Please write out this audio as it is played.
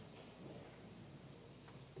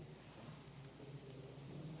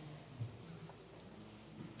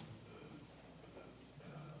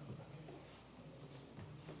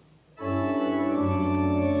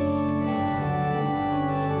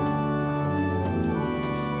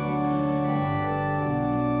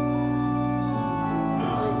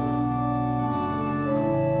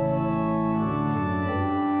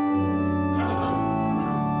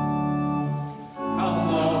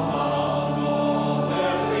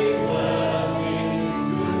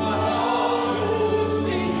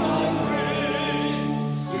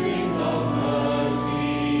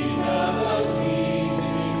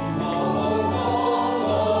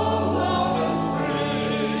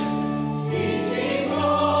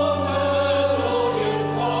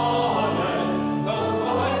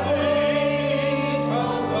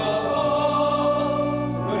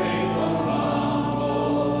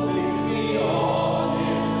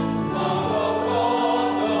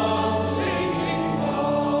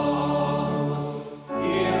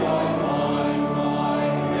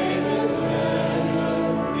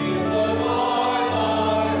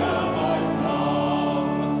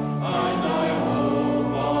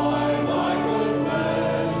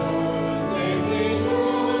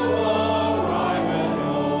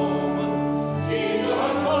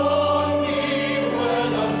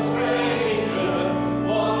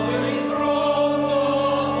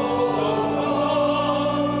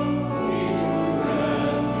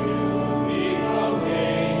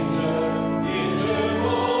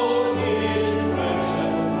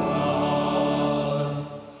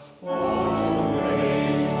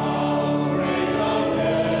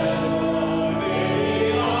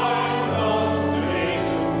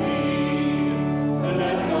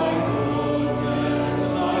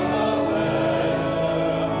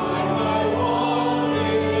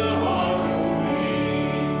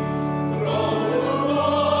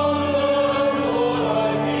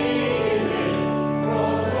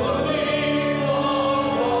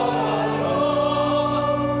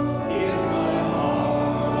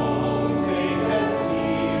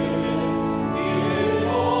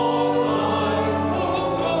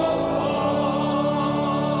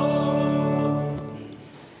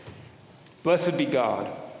Blessed be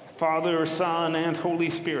God, Father, Son, and Holy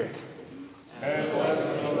Spirit. And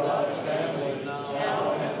blessed be God's family,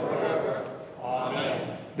 now and forever.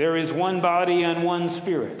 Amen. There is one body and one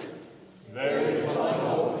Spirit. There is one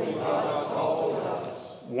hope in God's call to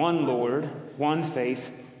us. One Lord, one faith,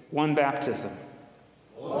 one baptism.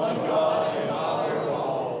 One God and Father of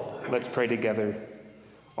all. Let's pray together.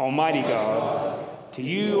 Almighty God, to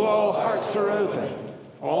you all hearts are open,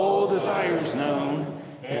 all desires known,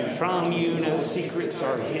 and from you no secrets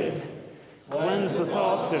are hid. Cleanse the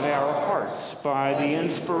thoughts of our hearts by the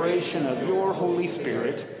inspiration of your Holy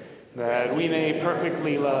Spirit, that we may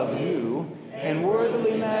perfectly love you and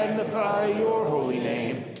worthily magnify your holy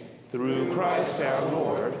name, through Christ our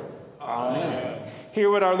Lord. Amen.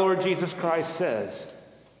 Hear what our Lord Jesus Christ says.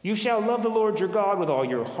 You shall love the Lord your God with all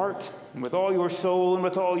your heart, and with all your soul, and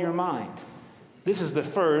with all your mind. This is the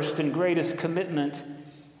first and greatest commitment,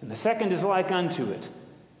 and the second is like unto it.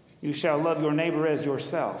 You shall love your neighbor as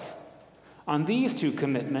yourself. On these two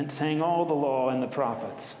commitments hang all the law and the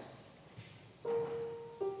prophets.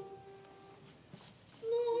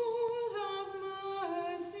 Lord, have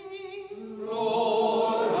mercy.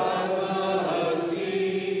 Lord, have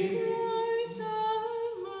mercy. Christ, have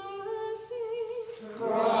mercy.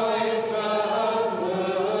 Christ, have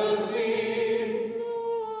mercy.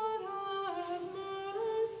 Lord, have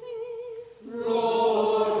mercy.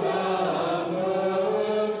 Lord, have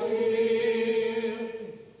mercy.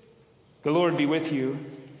 The Lord be with you.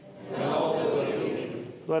 And also with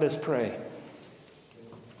you. Let us pray.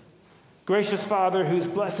 Gracious Father, whose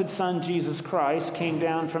blessed Son, Jesus Christ, came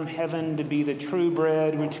down from heaven to be the true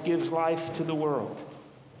bread which gives life to the world,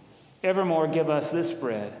 evermore give us this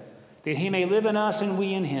bread, that he may live in us and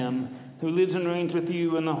we in him, who lives and reigns with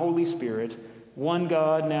you in the Holy Spirit, one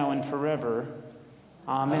God, now and forever.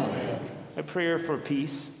 Amen. Amen. A prayer for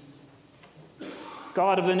peace.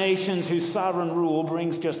 God of the nations, whose sovereign rule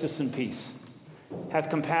brings justice and peace, have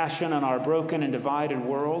compassion on our broken and divided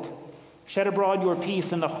world. Shed abroad your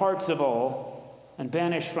peace in the hearts of all, and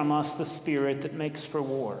banish from us the spirit that makes for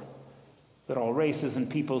war, that all races and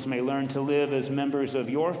peoples may learn to live as members of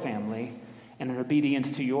your family and in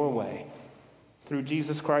obedience to your way. Through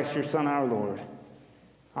Jesus Christ, your Son, our Lord.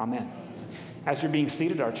 Amen. As you're being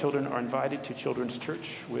seated, our children are invited to Children's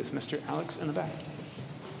Church with Mr. Alex in the back.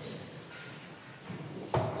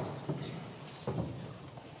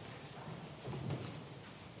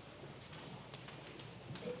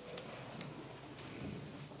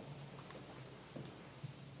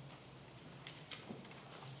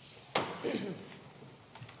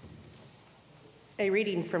 A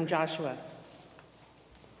reading from Joshua.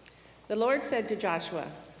 The Lord said to Joshua,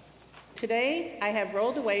 "Today I have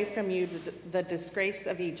rolled away from you the disgrace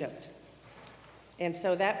of Egypt." And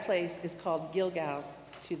so that place is called Gilgal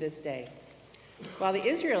to this day. While the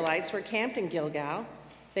Israelites were camped in Gilgal,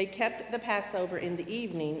 they kept the Passover in the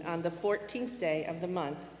evening on the 14th day of the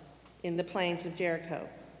month in the plains of Jericho.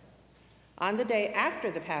 On the day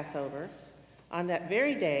after the Passover, on that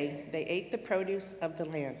very day, they ate the produce of the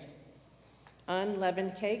land,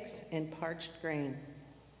 unleavened cakes and parched grain.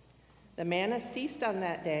 The manna ceased on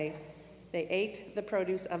that day. They ate the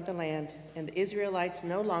produce of the land, and the Israelites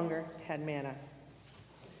no longer had manna.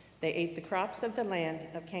 They ate the crops of the land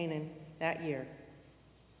of Canaan that year.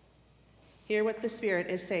 Hear what the Spirit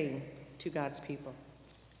is saying to God's people.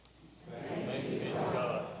 Thanks be to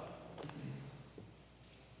God.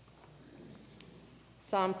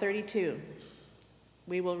 Psalm 32.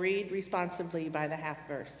 We will read responsively by the half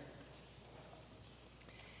verse.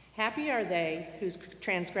 Happy are they whose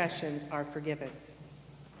transgressions are forgiven,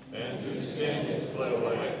 And whose sin is put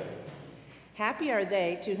away. Happy are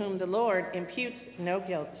they to whom the Lord imputes no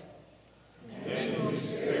guilt. And in whose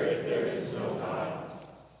spirit there is no guile.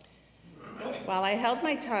 While I held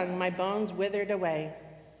my tongue, my bones withered away.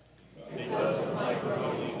 Because of my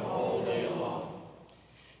groaning all day long.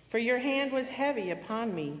 For your hand was heavy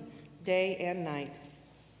upon me day and night.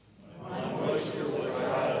 My moisture was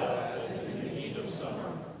dried up as in the heat of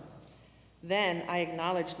summer. Then I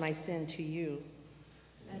acknowledged my sin to you.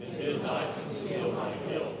 And did not conceal my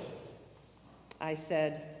guilt. I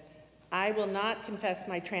said, I will not confess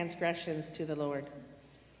my transgressions to the Lord.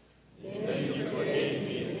 Then you forgave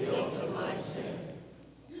me the guilt of my sin.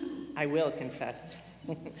 I will confess.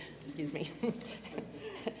 Excuse me.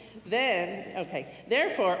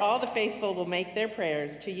 Therefore, all the faithful will make their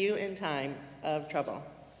prayers to you in time of trouble.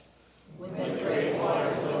 When the great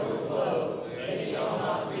waters overflow, they shall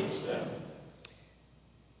not reach them.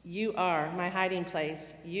 You are my hiding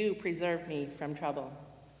place. You preserve me from trouble.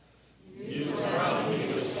 You surround me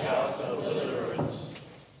with shouts of deliverance.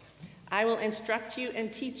 I will instruct you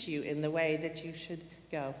and teach you in the way that you should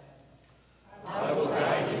go. I will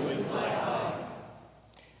guide you with my eye.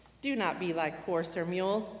 Do not be like horse or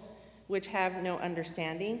mule, which have no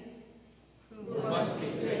understanding. Who must be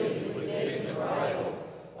fitted with bit and bridle,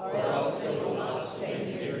 or else they will not stay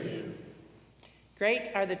near you.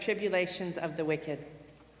 Great are the tribulations of the wicked.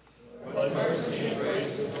 But mercy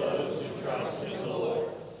embraces those who trust in the Lord.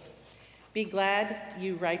 Be glad,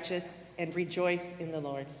 you righteous, and rejoice in the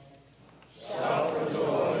Lord. Shout for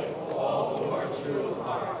joy, all who are true of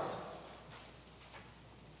heart.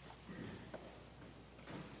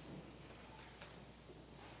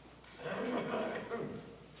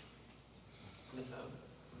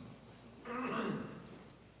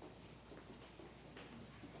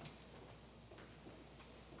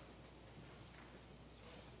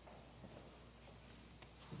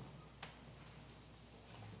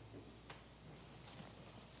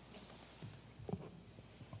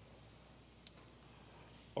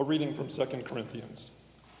 A reading from 2 Corinthians.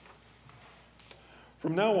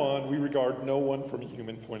 From now on, we regard no one from a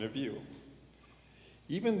human point of view.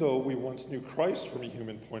 Even though we once knew Christ from a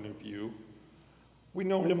human point of view, we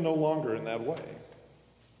know him no longer in that way.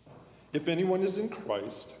 If anyone is in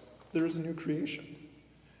Christ, there is a new creation.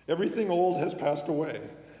 Everything old has passed away.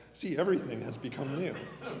 See, everything has become new.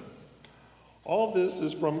 All this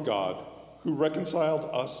is from God, who reconciled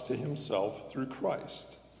us to himself through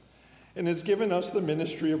Christ, and has given us the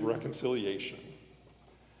ministry of reconciliation.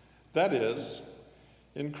 That is,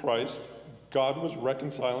 in Christ, God was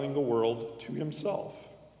reconciling the world to himself,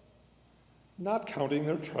 not counting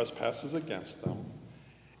their trespasses against them,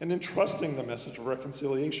 and entrusting the message of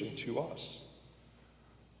reconciliation to us.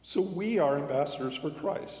 So we are ambassadors for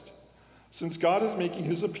Christ. Since God is making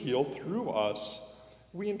his appeal through us,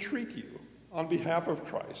 we entreat you, on behalf of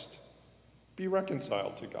Christ, be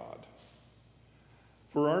reconciled to God.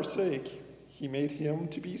 For our sake, he made him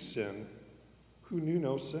to be sin who knew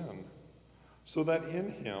no sin, so that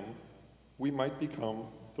in him we might become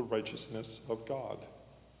the righteousness of God.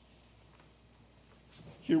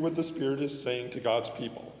 Hear what the Spirit is saying to God's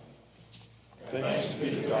people. Thanks be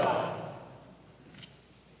to God.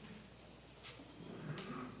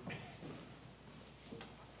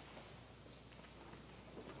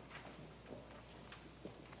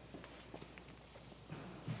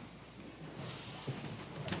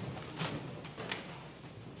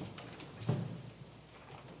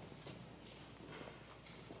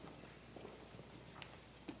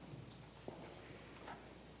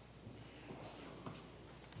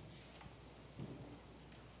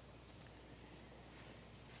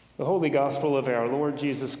 The Holy Gospel of our Lord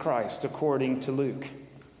Jesus Christ according to Luke.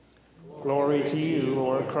 Glory to you,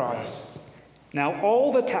 Lord Christ. Now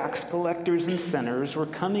all the tax collectors and sinners were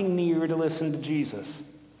coming near to listen to Jesus.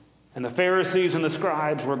 And the Pharisees and the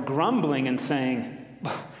scribes were grumbling and saying,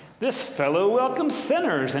 "This fellow welcomes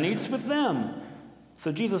sinners and eats with them."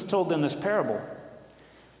 So Jesus told them this parable.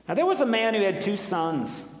 Now there was a man who had 2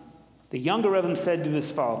 sons. The younger of them said to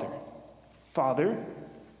his father, "Father,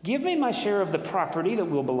 give me my share of the property that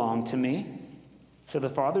will belong to me." So the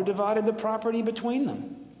father divided the property between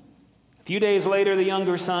them. A few days later, the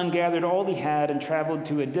younger son gathered all he had and traveled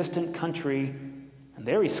to a distant country, and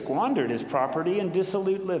there he squandered his property in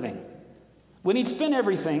dissolute living. When he'd spent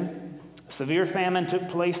everything, a severe famine took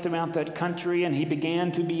place throughout that country, and he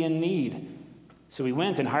began to be in need. So he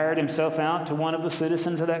went and hired himself out to one of the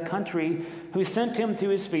citizens of that country, who sent him to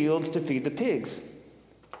his fields to feed the pigs.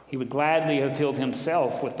 He would gladly have filled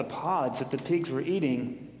himself with the pods that the pigs were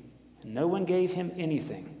eating, and no one gave him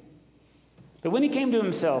anything. But when he came to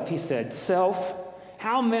himself, he said, "Self,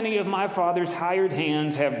 how many of my father's hired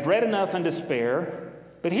hands have bread enough and to spare,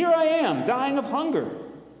 but here I am, dying of hunger.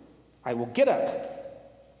 I will get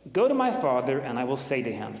up, go to my father, and I will say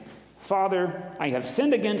to him, 'Father, I have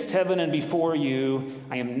sinned against heaven and before you.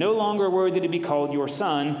 I am no longer worthy to be called your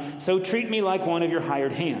son, so treat me like one of your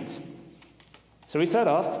hired hands.' So he set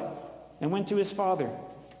off and went to his father.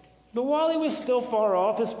 But while he was still far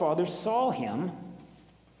off, his father saw him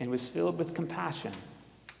and was filled with compassion.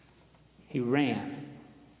 He ran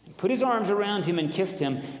and put his arms around him and kissed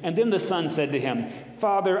him. And then the son said to him,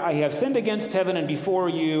 'Father, I have sinned against heaven and before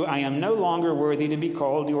you. I am no longer worthy to be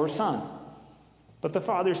called your son.' But the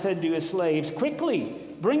father said to his slaves, 'Quickly,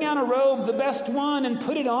 bring out a robe, the best one, and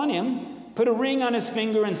put it on him. Put a ring on his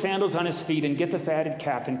finger and sandals on his feet, and get the fatted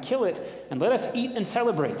calf and kill it, and let us eat and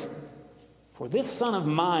celebrate. For this son of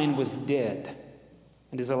mine was dead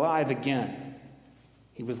and is alive again.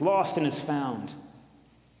 He was lost and is found.'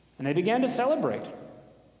 And they began to celebrate.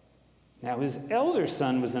 Now his elder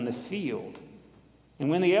son was in the field, And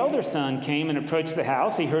when the elder son came and approached the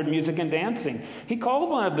house, he heard music and dancing. He called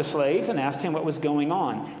one of the slaves and asked him what was going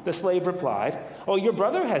on. The slave replied, "Oh, your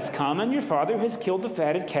brother has come, and your father has killed the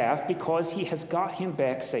fatted calf because he has got him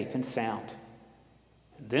back safe and sound."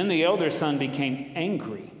 And then the elder son became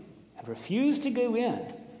angry and refused to go in.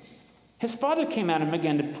 His father came out and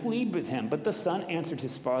began to plead with him, but the son answered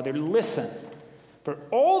his father, "Listen, for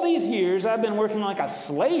all these years I've been working like a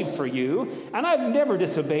slave for you, and I've never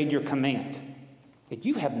disobeyed your command. Yet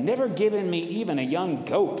you have never given me even a young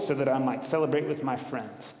goat so that I might celebrate with my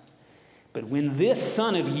friends. But when this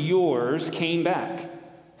son of yours came back,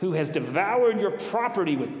 who has devoured your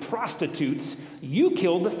property with prostitutes, you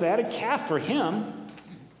killed the fatted calf for him."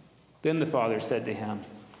 Then the father said to him,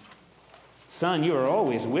 "Son, you are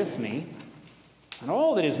always with me, and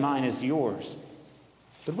all that is mine is yours.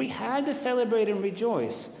 But we had to celebrate and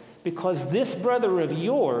rejoice because this brother of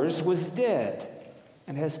yours was dead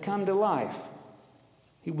and has come to life.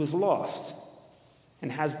 He was lost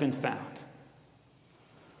and has been found."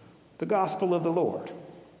 The gospel of the Lord.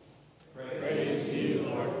 Praise to you,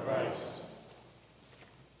 Lord Christ.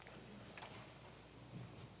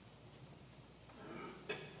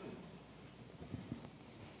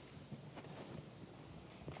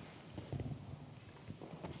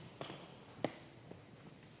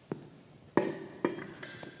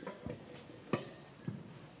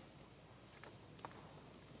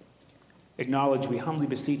 Acknowledge, we humbly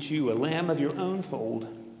beseech you, a lamb of your own fold,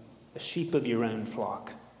 a sheep of your own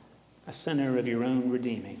flock, a sinner of your own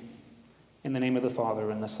redeeming. In the name of the Father,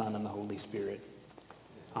 and the Son, and the Holy Spirit.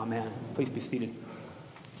 Amen. Please be seated.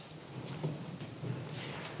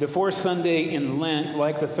 The fourth Sunday in Lent,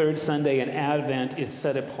 like the third Sunday in Advent, is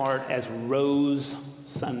set apart as Rose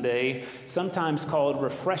Sunday, sometimes called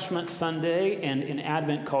Refreshment Sunday, and in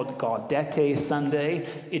Advent called Gaudete Sunday.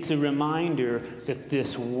 It's a reminder that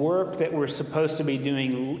this work that we're supposed to be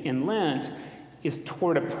doing in Lent is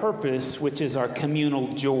toward a purpose, which is our communal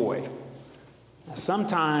joy.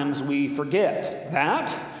 Sometimes we forget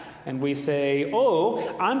that, and we say, "Oh,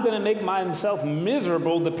 I'm going to make myself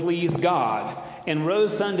miserable to please God." And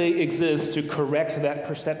Rose Sunday exists to correct that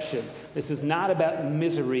perception. This is not about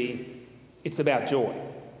misery, it's about joy.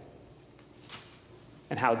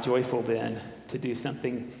 And how joyful then to do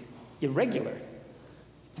something irregular.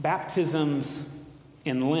 Baptisms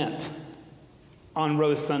in Lent on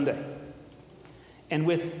Rose Sunday. And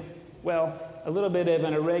with, well, a little bit of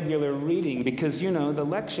an irregular reading, because, you know, the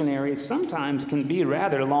lectionary sometimes can be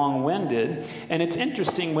rather long-winded, and it's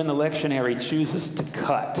interesting when the lectionary chooses to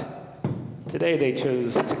cut. Today they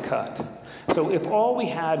chose to cut. So if all we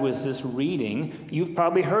had was this reading, you've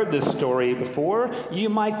probably heard this story before. You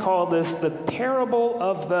might call this the parable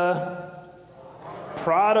of the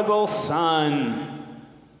prodigal son.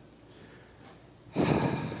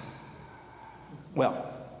 Well,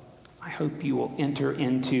 I hope you will enter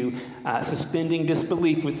into suspending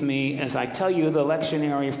disbelief with me as I tell you the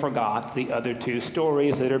lectionary forgot the other two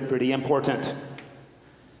stories that are pretty important.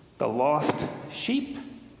 The lost sheep,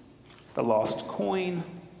 the lost coin,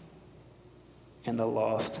 and the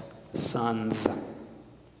lost sons.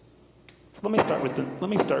 So let me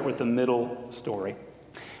start with the middle story.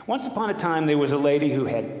 Once upon a time, there was a lady who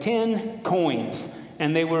had 10 coins,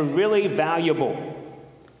 and they were really valuable.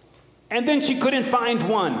 And then she couldn't find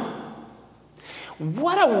one.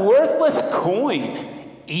 What a worthless coin.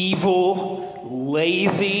 Evil,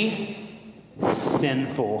 lazy,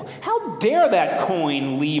 sinful. How dare that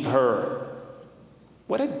coin leave her?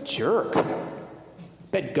 What a jerk.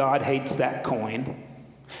 Bet God hates that coin.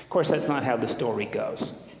 Of course, that's not how the story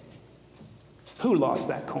goes. Who lost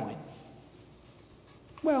that coin?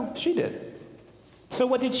 Well, she did. So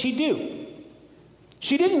what did she do?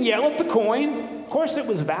 She didn't yell at the coin. Of course, it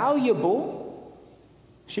was valuable.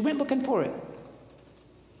 She went looking for it.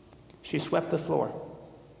 She swept the floor.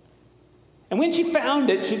 And when she found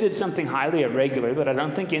it, she did something highly irregular that I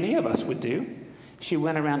don't think any of us would do. She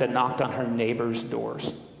went around and knocked on her neighbor's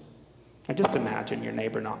doors. Now just imagine your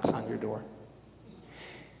neighbor knocks on your door.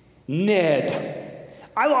 "Ned,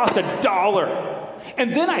 I lost $1,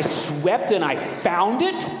 and then I swept and I found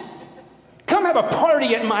it. Come have a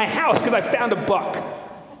party at my house because I found $1."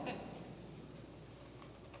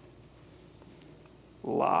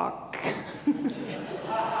 Lock.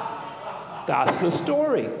 That's the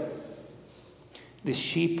story. The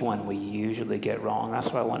sheep one we usually get wrong.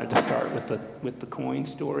 That's why I wanted to start with the coin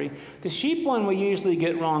story. The sheep one we usually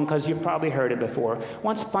get wrong because you've probably heard it before.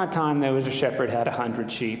 Once upon a time, there was a shepherd had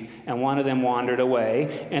 100 sheep, and one of them wandered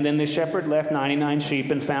away, and then the shepherd left 99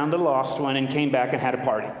 sheep and found the lost one and came back and had a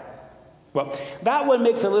party. Well, that one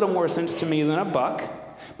makes a little more sense to me than $1,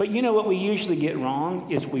 but you know what we usually get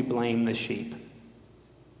wrong is we blame the sheep.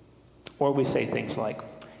 Or we say things like,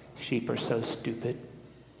 sheep are so stupid.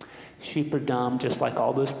 Sheep are dumb, just like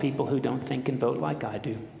all those people who don't think and vote like I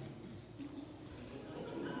do.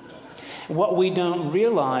 What we don't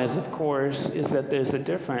realize, of course, is that there's a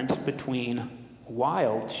difference between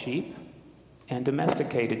wild sheep and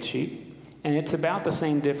domesticated sheep, and it's about the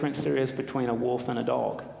same difference there is between a wolf and a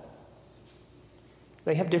dog.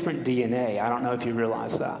 They have different DNA. I don't know if you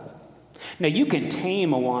realize that. Now, you can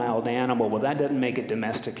tame a wild animal, but that doesn't make it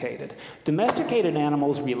domesticated. Domesticated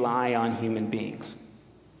animals rely on human beings.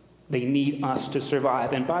 They need us to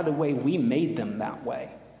survive. And by the way, we made them that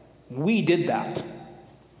way. We did that.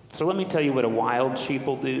 So let me tell you what a wild sheep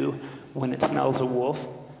will do when it smells a wolf.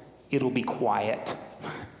 It'll be quiet.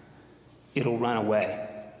 It'll run away.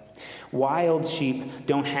 Wild sheep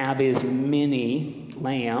don't have as many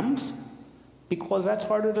lambs because that's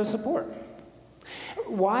harder to support.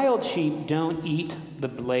 Wild sheep don't eat the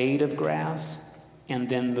blade of grass and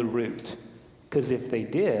then the root, because if they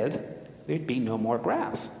did, there'd be no more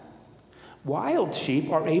grass. Wild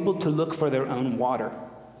sheep are able to look for their own water.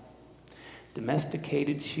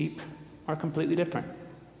 Domesticated sheep are completely different.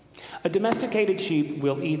 A domesticated sheep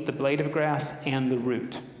will eat the blade of grass and the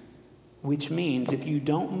root, which means if you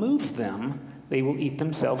don't move them, they will eat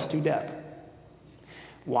themselves to death.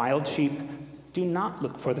 Wild sheep do not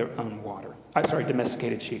look for their own water.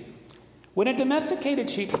 Domesticated sheep. When a domesticated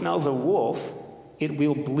sheep smells a wolf, it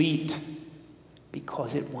will bleat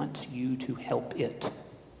because it wants you to help it.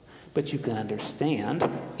 But you can understand,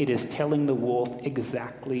 it is telling the wolf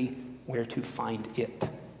exactly where to find it.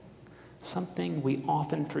 Something we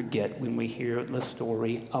often forget when we hear the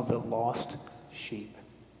story of the lost sheep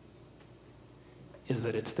is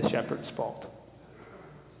that it's the shepherd's fault.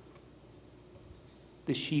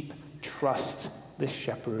 The sheep trust the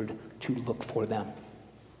shepherd to look for them,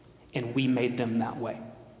 and we made them that way.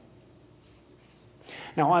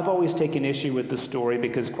 Now, I've always taken issue with the story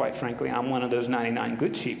because, quite frankly, I'm one of those 99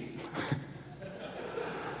 good sheep.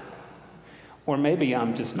 Or maybe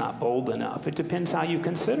I'm just not bold enough. It depends how you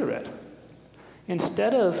consider it.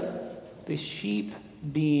 Instead of the sheep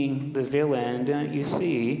being the villain, don't you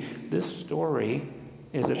see, this story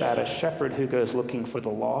is about a shepherd who goes looking for the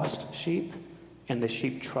lost sheep, and the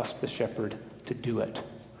sheep trust the shepherd to do it.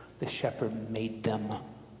 The shepherd made them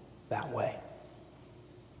that way.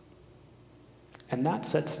 And that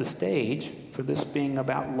sets the stage for this being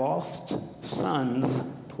about lost sons,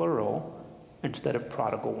 plural, instead of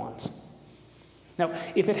prodigal ones. Now,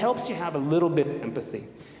 if it helps you have a little bit of empathy,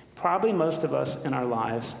 probably most of us in our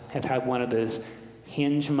lives have had one of those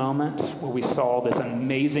hinge moments where we saw this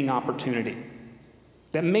amazing opportunity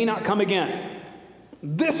that may not come again.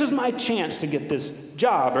 This is my chance to get this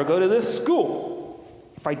job or go to this school.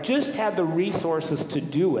 If I just had the resources to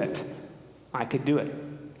do it, I could do it.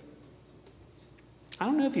 I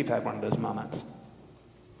don't know if you've had one of those moments,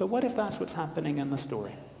 but what if that's what's happening in the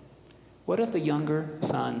story? What if the younger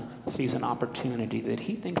son sees an opportunity that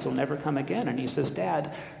he thinks will never come again, and he says,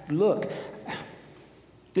 Dad, look,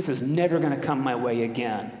 this is never going to come my way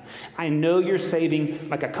again. I know you're saving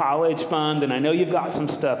like a college fund, and I know you've got some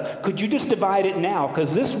stuff. Could you just divide it now,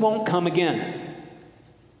 because this won't come again?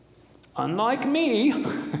 Unlike me,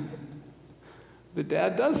 the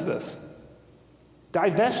dad does this.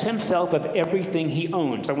 Divests himself of everything he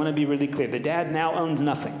owns. I want to be really clear. The dad now owns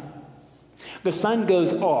nothing. The son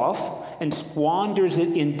goes off and squanders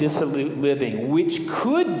it in dissolute living, which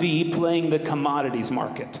could be playing the commodities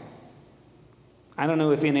market. I don't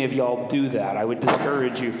know if any of y'all do that. I would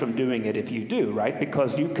discourage you from doing it if you do, right?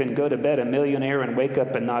 Because you can go to bed a millionaire and wake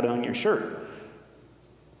up and not own your shirt.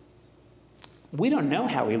 We don't know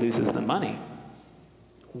how he loses the money.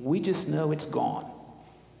 We just know it's gone.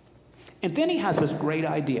 And then he has this great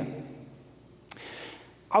idea.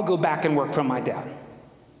 I'll go back and work for my dad.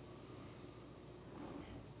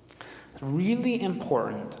 It's really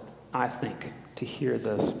important, I think, to hear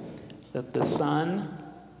this, that the son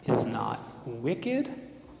is not wicked,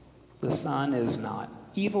 the son is not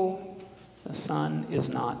evil, the son is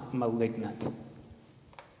not malignant.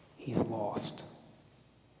 He's lost.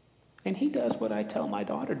 And he does what I tell my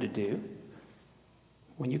daughter to do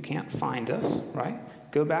when you can't find us, right?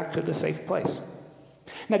 Go back to the safe place.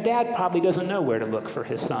 Now, Dad probably doesn't know where to look for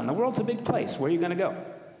his son. The world's a big place. Where are you going to go?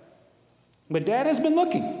 But Dad has been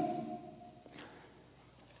looking.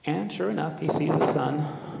 And sure enough, he sees his son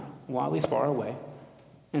while he's far away.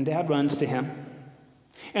 And Dad runs to him.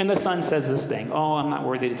 And the son says this thing, oh, I'm not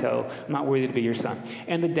worthy to be your son.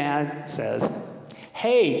 And the dad says,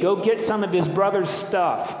 hey, go get some of his brother's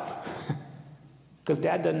stuff. Because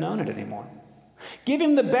Dad doesn't own it anymore. Give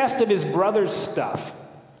him the best of his brother's stuff.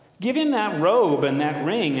 Give him that robe and that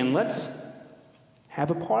ring, and let's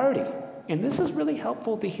have a party. and this is really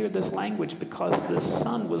helpful to hear this language because this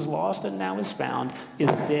son was lost and now is found, is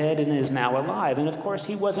dead and is now alive. And of course,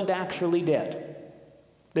 he wasn't actually dead.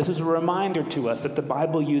 This is a reminder to us that the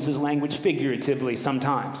Bible uses language figuratively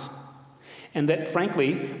sometimes. And that,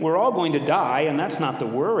 frankly, we're all going to die, and that's not the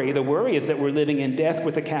worry. The worry is that we're living in death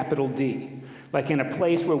with a capital D, like in a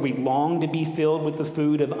place where we long to be filled with the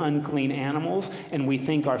food of unclean animals, and we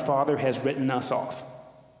think our Father has written us off,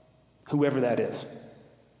 whoever that is.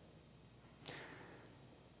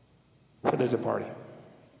 So there's a party.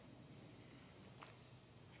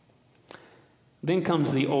 Then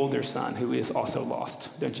comes the older son, who is also lost,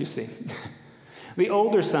 don't you see? The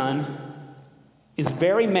older son is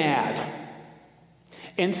very mad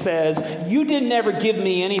and says, you didn't ever give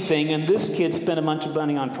me anything, and this kid spent a bunch of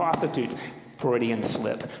money on prostitutes. Freudian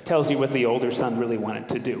slip. Tells you what the older son really wanted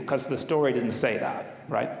to do, because the story didn't say that,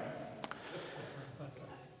 right?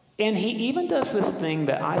 And he even does this thing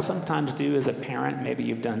that I sometimes do as a parent, maybe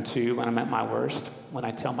you've done too, when I'm at my worst. When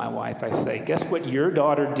I tell my wife, I say, guess what your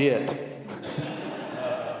daughter did?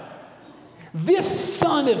 This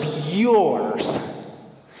son of yours.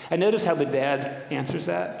 And notice how the dad answers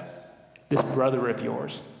that. This brother of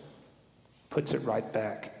yours. Puts it right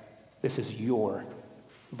back. This is your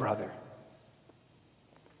brother.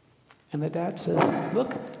 And the dad says,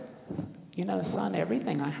 look, son,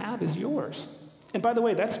 everything I have is yours. And by the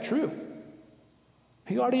way, that's true.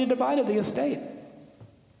 He already divided the estate.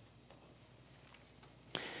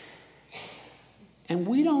 And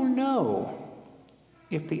we don't know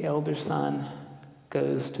if the elder son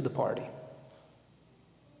goes to the party.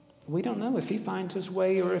 We don't know if he finds his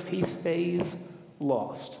way or if he stays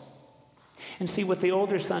lost. And see, what the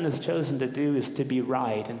older son has chosen to do is to be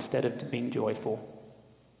right instead of being joyful.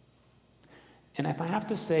 And if I have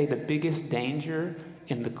to say, the biggest danger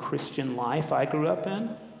in the Christian life I grew up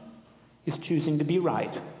in is choosing to be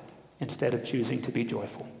right instead of choosing to be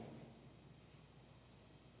joyful.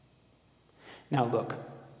 Now look,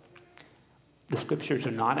 the scriptures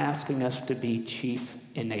are not asking us to be chief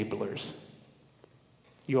enablers.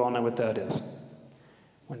 You all know what that is.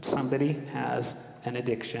 When somebody has an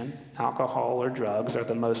addiction, alcohol or drugs are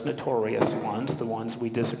the most notorious ones, the ones we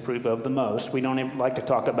disapprove of the most. We don't even like to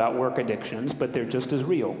talk about work addictions, but they're just as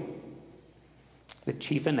real. The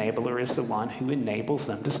chief enabler is the one who enables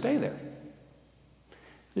them to stay there.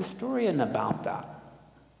 This story isn't about that.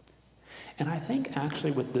 And I think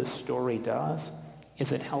actually what this story does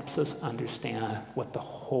is it helps us understand what the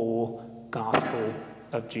whole gospel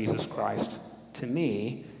of Jesus Christ, to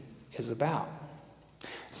me, is about.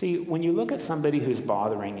 See, when you look at somebody who's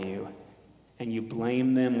bothering you and you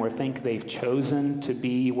blame them or think they've chosen to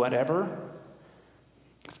be whatever,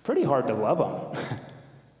 it's pretty hard to love them.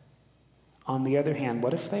 On the other hand,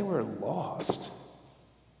 what if they were lost?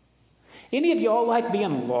 Any of y'all like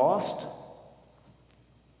being lost?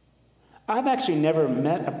 I've actually never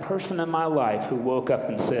met a person in my life who woke up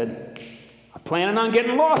and said, I'm planning on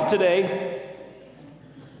getting lost today.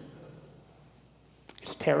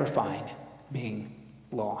 It's terrifying being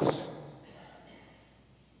lost.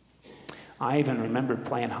 I even remember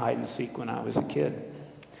playing hide and seek when I was a kid,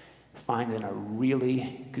 finding a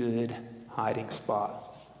really good hiding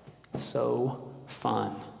spot. So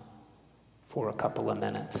fun for a couple of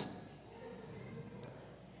minutes.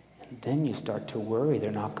 And then you start to worry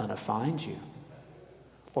they're not going to find you,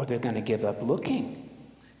 or they're going to give up looking.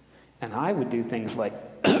 And I would do things like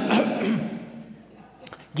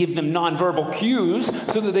give them nonverbal cues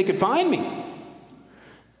so that they could find me.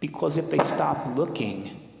 Because if they stop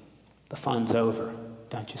looking, the fun's over,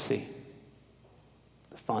 don't you see?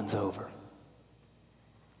 The fun's over.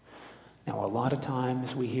 Now, a lot of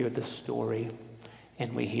times we hear this story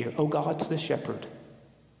and we hear, oh, God's the shepherd.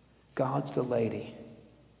 God's the lady.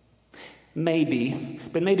 Maybe,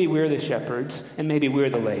 but maybe we're the shepherds and maybe we're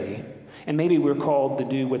the lady. And maybe we're called to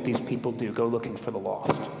do what these people do, go looking for the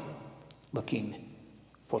lost. Looking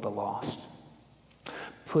for the lost.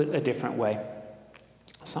 Put a different way.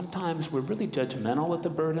 Sometimes we're really judgmental of the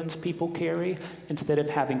burdens people carry instead of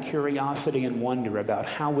having curiosity and wonder about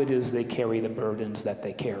how it is they carry the burdens that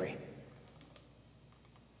they carry.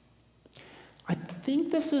 I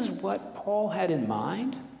think this is what Paul had in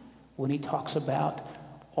mind when he talks about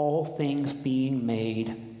all things being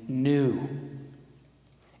made new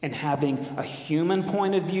and having a human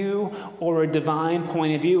point of view or a divine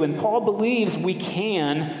point of view. And Paul believes we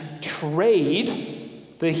can trade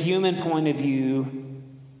the human point of view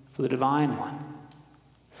for the divine one.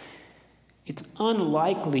 It's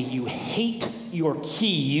unlikely you hate your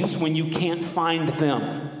keys when you can't find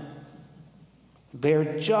them.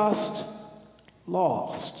 They're just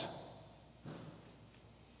lost.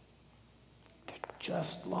 They're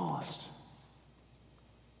just lost.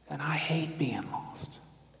 And I hate being lost.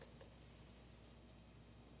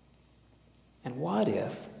 And what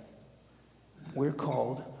if we're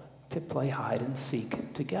called to play hide and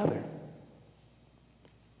seek together?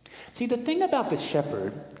 See, the thing about the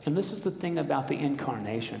shepherd, and this is the thing about the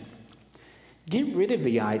incarnation, get rid of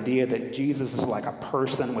the idea that Jesus is like a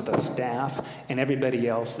person with a staff and everybody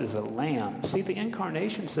else is a lamb. See, the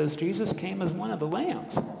incarnation says Jesus came as one of the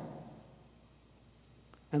lambs.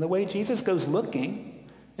 And the way Jesus goes looking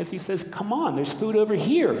is he says, come on, there's food over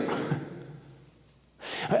here.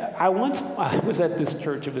 I was at this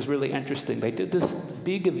church. It was really interesting. They did this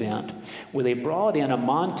big event where they brought in a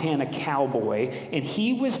Montana cowboy, and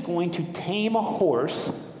he was going to tame a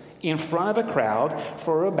horse in front of a crowd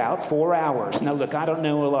for about 4 hours. Now, look, I don't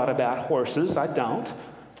know a lot about horses. I don't,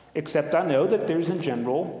 except I know that there's in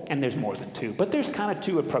general, and there's more than two, but there's kind of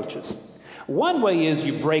two approaches. One way is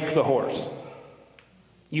you break the horse.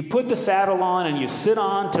 You put the saddle on and you sit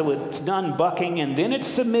on till it's done bucking, and then it's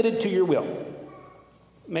submitted to your will.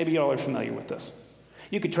 Maybe y'all are familiar with this.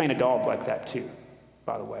 You could train a dog like that too,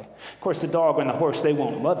 by the way. Of course, the dog and the horse, they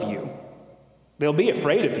won't love you. They'll be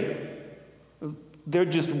afraid of you. They're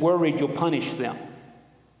just worried you'll punish them.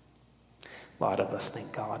 A lot of us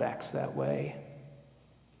think God acts that way.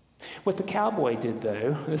 What the cowboy did,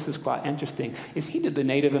 though, this is quite interesting, is he did the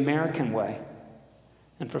Native American way.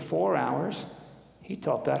 And for 4 hours, he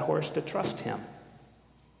taught that horse to trust him.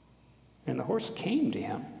 And the horse came to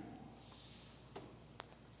him.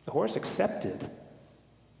 The horse accepted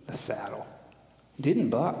the saddle, didn't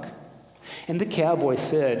buck. And the cowboy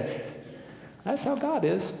said, that's how God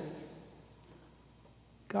is.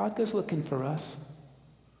 God goes looking for us,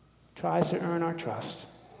 tries to earn our trust,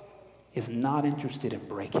 is not interested in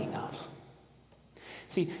breaking us.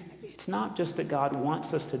 See, it's not just that God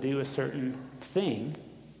wants us to do a certain thing,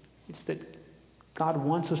 it's that God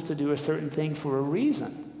wants us to do a certain thing for a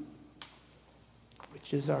reason,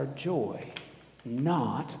 which is our joy,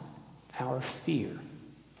 not our fear.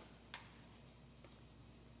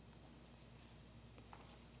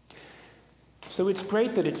 So it's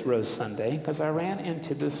great that it's Rose Sunday, because I ran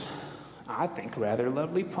into this, I think, rather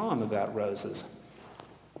lovely poem about roses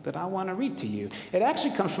that I want to read to you. It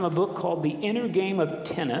actually comes from a book called The Inner Game of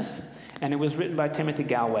Tennis, and it was written by Timothy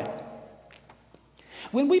Galway.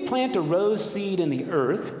 When we plant a rose seed in the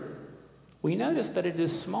earth, we notice that it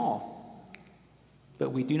is small,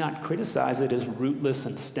 but we do not criticize it as rootless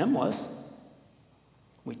and stemless.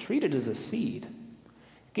 We treat it as a seed,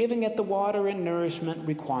 giving it the water and nourishment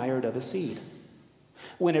required of a seed.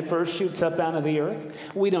 When it first shoots up out of the earth,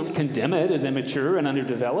 we don't condemn it as immature and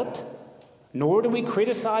underdeveloped, nor do we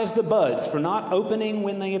criticize the buds for not opening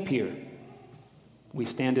when they appear. We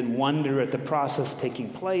stand in wonder at the process taking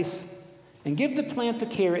place and give the plant the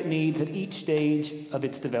care it needs at each stage of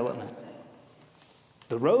its development.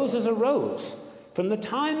 The rose is a rose from the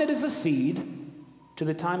time it is a seed to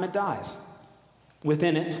the time it dies.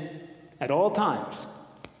 Within it, at all times,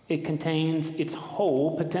 it contains its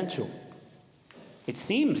whole potential. It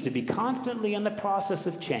seems to be constantly in the process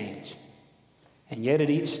of change, and yet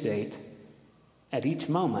at each state, at each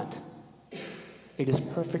moment, it is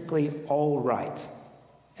perfectly all right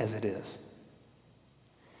as it is.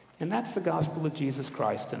 And that's the gospel of Jesus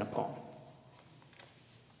Christ in a poem.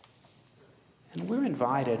 And we're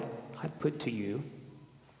invited, I put to you,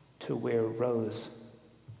 to wear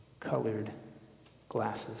rose-colored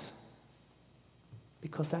glasses,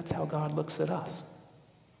 because that's how God looks at us.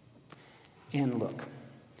 And look,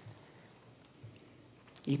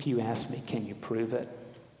 if you ask me, can you prove it?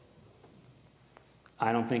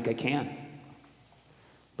 I don't think I can.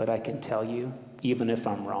 But I can tell you, even if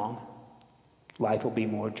I'm wrong, life will be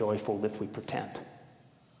more joyful if we pretend.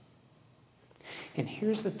 And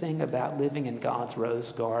here's the thing about living in God's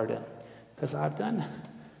rose garden, because I've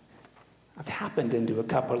happened into a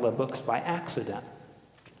couple of books by accident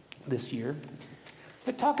this year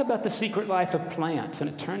that talk about the secret life of plants, and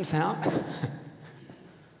it turns out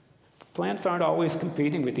plants aren't always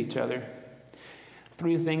competing with each other.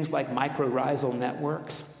 Through things like mycorrhizal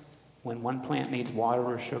networks, when one plant needs water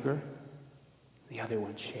or sugar, the other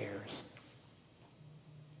one shares.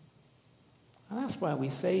 And that's why we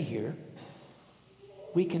say here,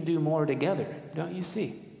 we can do more together, don't you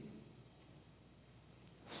see?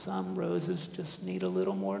 Some roses just need a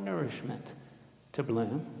little more nourishment to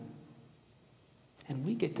bloom, and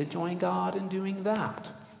we get to join God in doing that.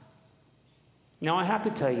 Now, I have to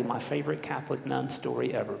tell you my favorite Catholic nun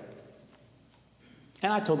story ever.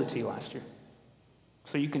 And I told it to you last year,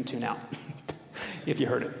 so you can tune out if you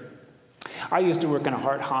heard it. I used to work in a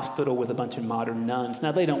heart hospital with a bunch of modern nuns.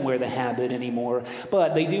 Now, they don't wear the habit anymore,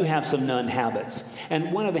 but they do have some nun habits.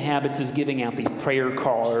 And one of the habits is giving out these prayer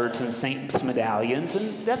cards and saints medallions,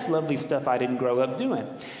 and that's lovely stuff I didn't grow up doing.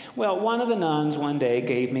 Well, one of the nuns one day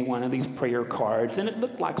gave me one of these prayer cards, and it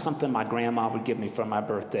looked like something my grandma would give me for my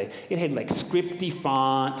birthday. It had like scripty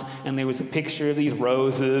font, and there was a picture of these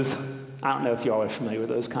roses. I don't know if y'all are familiar with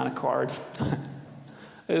those kind of cards.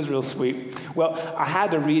 It was real sweet. Well, I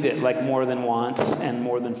had to read it like more than once and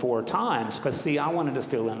more than 4 times because, see, I wanted to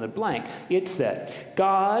fill in the blank. It said,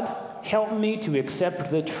 God, help me to accept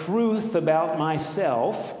the truth about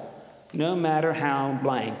myself, no matter how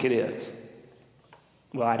blank it is.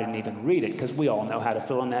 Well, I didn't even read it because we all know how to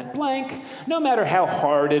fill in that blank, no matter how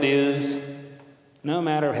hard it is, no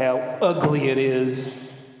matter how ugly it is,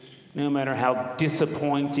 no matter how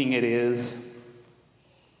disappointing it is.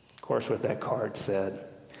 Of course, what that card said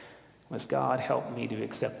was, God, help me to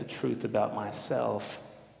accept the truth about myself,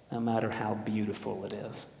 no matter how beautiful it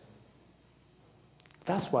is.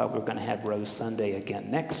 That's why we're going to have Rose Sunday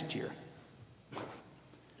again next year.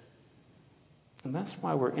 And that's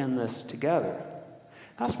why we're in this together.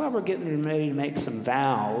 That's why we're getting ready to make some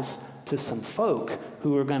vows to some folk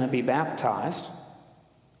who are going to be baptized.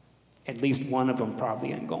 At least one of them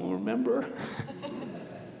probably ain't going to remember.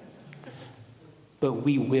 But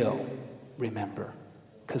we will remember,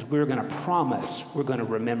 because we're going to promise we're going to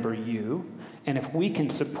remember you. And if we can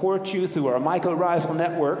support you through our mycorrhizal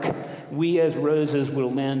network, we as Roses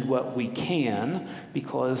will lend what we can,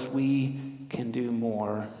 because we can do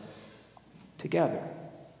more together.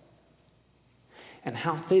 And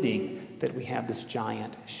how fitting that we have this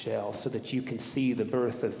giant shell so that you can see the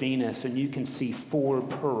birth of Venus and you can see 4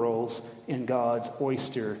 pearls in God's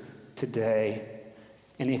oyster today.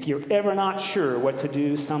 And if you're ever not sure what to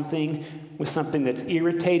do with something that's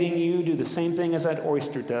irritating you, do the same thing as that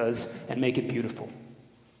oyster does and make it beautiful.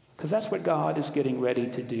 Because that's what God is getting ready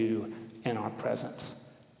to do in our presence.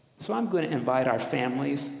 So I'm going to invite our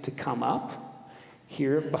families to come up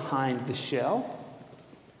here behind the shell.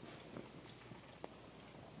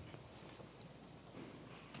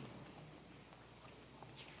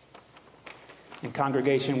 And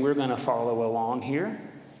congregation, we're going to follow along here.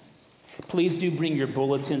 Please do bring your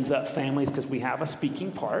bulletins up, families, because we have a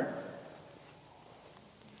speaking part.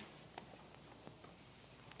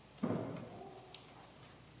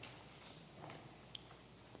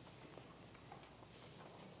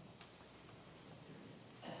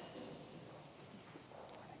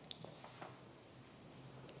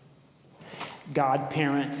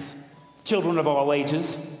 Godparents, children of all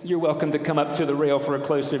ages, you're welcome to come up to the rail for a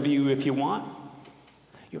closer view if you want.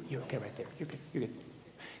 You're okay right there. You're good. You're good.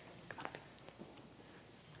 Come on.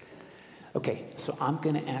 Okay, so I'm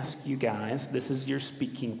going to ask you guys, this is your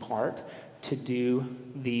speaking part, to do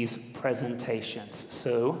these presentations.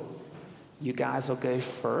 So you guys will go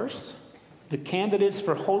first. The candidates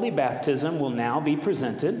for holy baptism will now be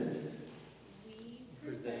presented. We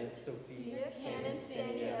present Sophia Cannon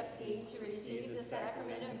Standievsky to receive the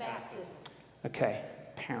sacrament of baptism. Okay,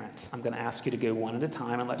 parents, I'm going to ask you to go one at a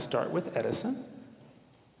time, and let's start with Edison.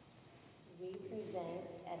 We present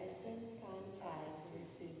Edison Conchai to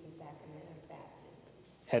receive the sacrament of baptism.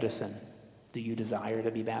 Edison, do you desire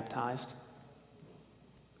to be baptized?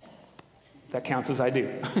 That counts as I do.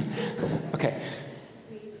 Okay.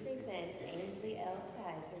 We present Ainsley L.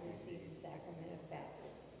 Ty to receive the sacrament of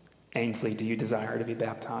baptism. Ainsley, do you desire to be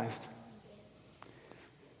baptized?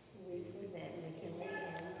 We present McKinley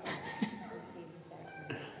Ann Ty to receive the sacrament of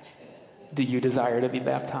baptism. Do you desire to be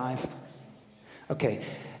baptized? Okay.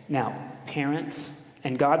 Now, parents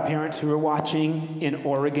and godparents who are watching in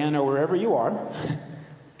Oregon or wherever you are,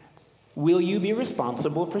 will you be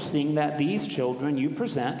responsible for seeing that these children you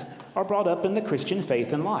present are brought up in the Christian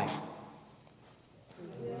faith and life?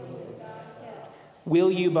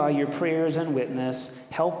 Will you, by your prayers and witness,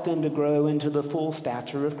 help them to grow into the full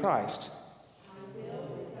stature of Christ?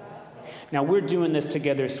 Now, we're doing this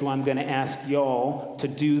together, so I'm going to ask y'all to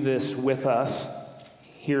do this with us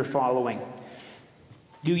here following.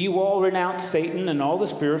 Do you all renounce Satan and all the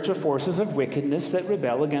spiritual forces of wickedness that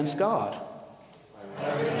rebel against God?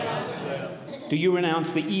 I renounce them. Do you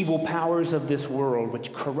renounce the evil powers of this world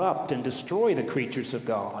which corrupt and destroy the creatures of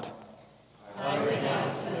God? I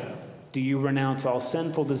renounce them. Do you renounce all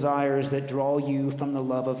sinful desires that draw you from the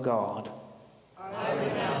love of God? I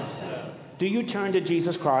renounce them. Do you turn to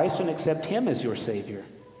Jesus Christ and accept Him as your Savior?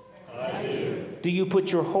 I do. Do you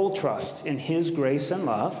put your whole trust in His grace and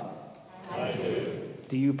love? I do.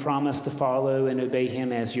 Do you promise to follow and obey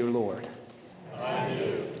Him as your Lord? I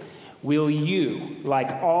do. Will you,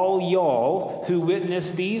 like all y'all who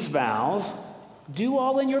witness these vows, Do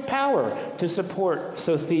all in your power to support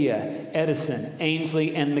Sophia, Edison,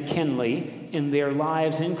 Ainsley, and McKinley in their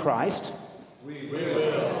lives in Christ. We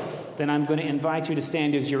will. Then I'm going to invite you to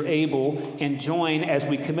stand as you're able and join as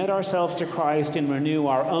we commit ourselves to Christ and renew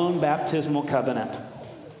our own baptismal covenant.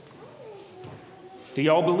 Do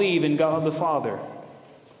y'all believe in God the Father?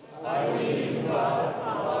 I believe in God,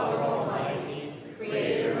 Father Almighty,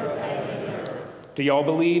 creator of heaven and earth. Do y'all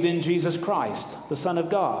believe in Jesus Christ, the Son of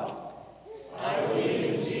God? I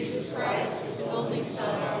believe in Jesus Christ, his only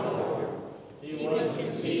Son, our Lord. He was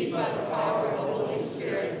conceived by the power of the Holy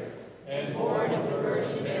Spirit and born of the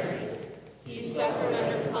Virgin Mary. He suffered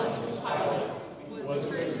under Pontius Pilate, was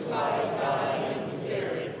crucified, died, and was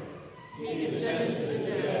buried. He descended to the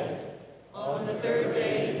dead. On the third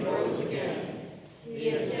day he rose again. He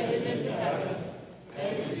ascended into heaven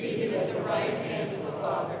and is seated at the right hand of the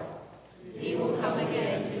Father. He will come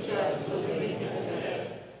again to judge the living and the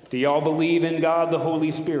dead. Do y'all believe in God the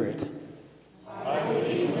Holy Spirit? I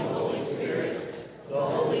believe in the Holy Spirit, the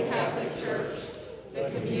Holy Catholic Church, the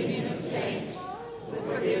communion of saints, the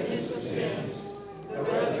forgiveness of sins, the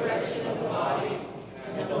resurrection of the body,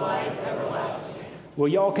 and the life everlasting. Will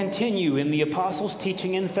y'all continue in the apostles'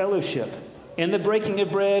 teaching and fellowship, in the breaking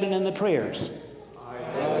of bread and in the prayers?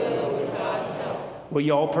 I will with God's help. Will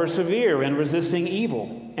y'all persevere in resisting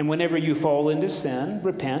evil, and whenever you fall into sin,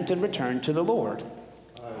 repent and return to the Lord?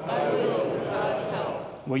 I will with God's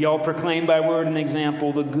help. Will y'all proclaim by word and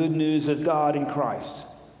example the good news of God in Christ?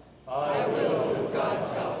 I will with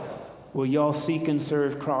God's help. Will y'all seek and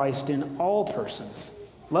serve Christ in all persons,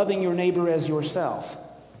 loving your neighbor as yourself?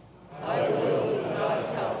 I will with God's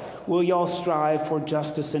help. Will y'all strive for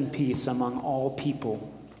justice and peace among all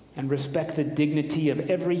people and respect the dignity of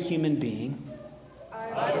every human being?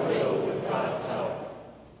 I will with God's help.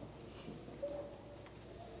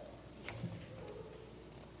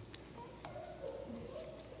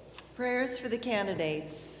 Prayers for the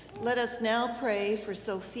candidates. Let us now pray for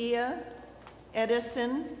Sophia,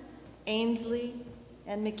 Edison, Ainsley,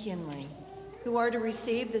 and McKinley, who are to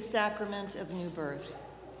receive the sacrament of new birth.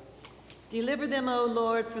 Deliver them, O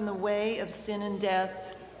Lord, from the way of sin and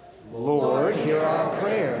death. Lord, hear our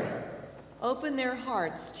prayer. Open their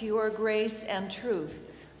hearts to your grace and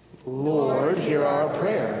truth. Lord, hear our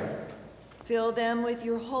prayer. Fill them with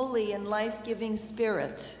your holy and life-giving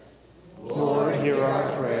spirit. Lord, hear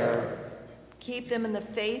our prayer. Keep them in the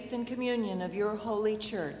faith and communion of your holy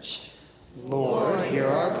church. Lord, hear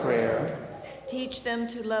our prayer. Teach them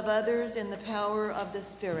to love others in the power of the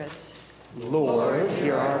Spirit. Lord,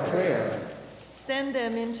 hear our prayer. Send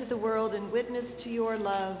them into the world and witness to your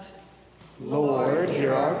love. Lord,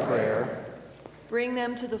 hear our prayer. Bring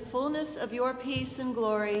them to the fullness of your peace and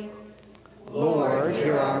glory. Lord,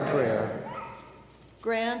 hear our prayer.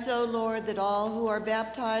 Grant, O Lord, that all who are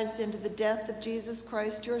baptized into the death of Jesus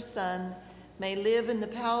Christ, your Son, may live in the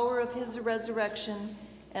power of his resurrection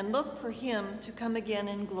and look for him to come again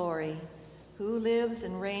in glory, who lives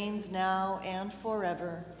and reigns now and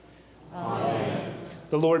forever. Amen.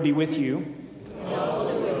 The Lord be with you. And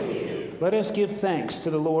also with you. Let us give thanks to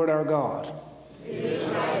the Lord our God. It is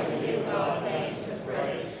right to give God thanks and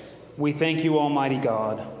praise. We thank you, Almighty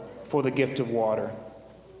God, for the gift of water.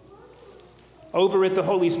 Over it, the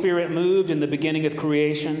Holy Spirit moved in the beginning of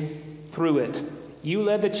creation. Through it, you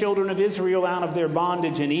led the children of Israel out of their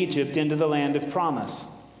bondage in Egypt into the land of promise.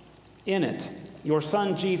 In it, your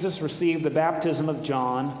Son Jesus received the baptism of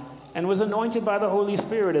John and was anointed by the Holy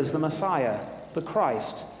Spirit as the Messiah, the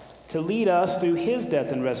Christ, to lead us through his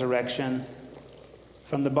death and resurrection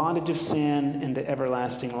from the bondage of sin into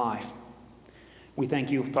everlasting life. We thank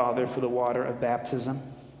you, Father, for the water of baptism.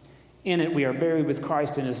 In it we are buried with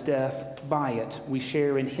Christ in his death. By it we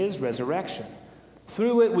share in his resurrection.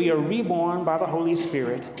 Through it we are reborn by the Holy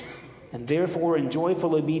Spirit, and therefore in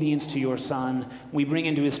joyful obedience to your Son, we bring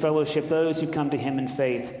into his fellowship those who come to him in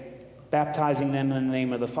faith, baptizing them in the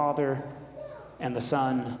name of the Father and the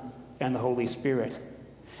Son and the Holy Spirit.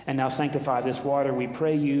 And now sanctify this water, we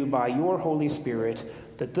pray you, by your Holy Spirit,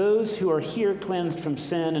 that those who are here cleansed from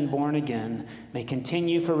sin and born again may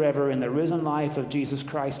continue forever in the risen life of Jesus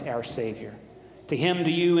Christ, our Savior. To him,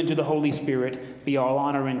 to you, and to the Holy Spirit be all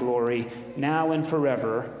honor and glory, now and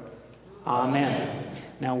forever. Amen.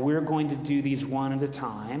 Now we're going to do these one at a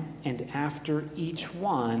time, and after each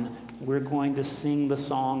one, we're going to sing the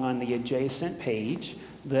song on the adjacent page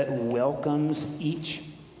that welcomes each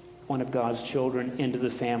one of God's children into the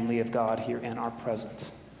family of God here in our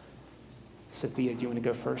presence. Sophia, do you want to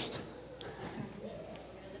go first?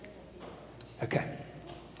 Okay.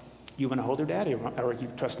 You want to hold her, Daddy, or you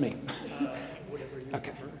trust me?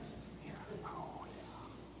 Okay. Oh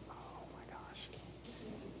my gosh.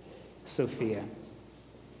 Sophia,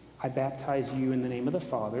 I baptize you in the name of the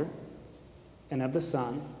Father, and of the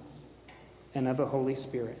Son, and of the Holy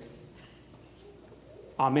Spirit.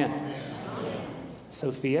 Amen. Amen.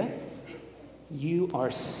 Sophia, you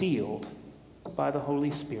are sealed by the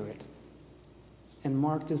Holy Spirit and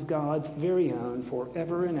marked as God's very own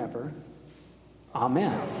forever and ever.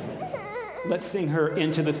 Amen. Let's sing her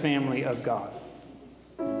into the family of God.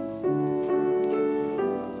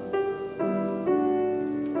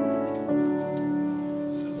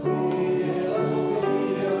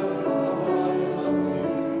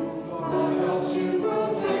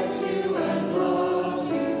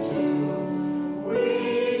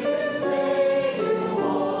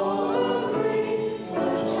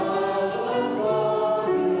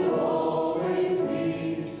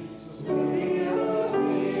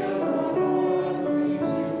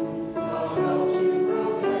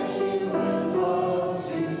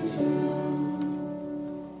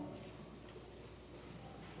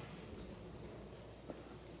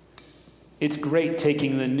 It's great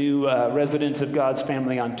taking the new residents of God's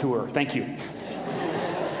family on tour. Thank you.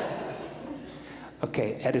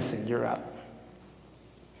 Okay, Edison, you're up.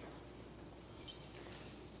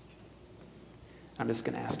 I'm just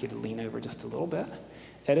going to ask you to lean over just a little bit.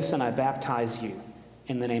 Edison, I baptize you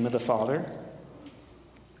in the name of the Father,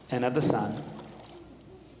 and of the Son,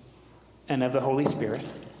 and of the Holy Spirit.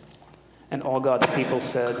 And all God's people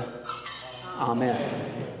said, Amen.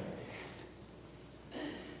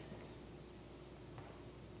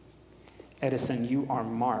 Edison, you are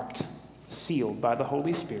marked, sealed by the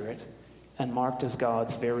Holy Spirit, and marked as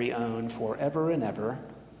God's very own forever and ever.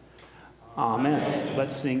 Amen.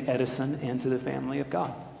 Let's sing Edison into the family of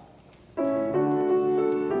God.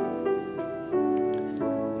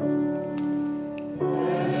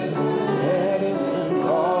 Edison,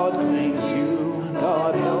 God claims you,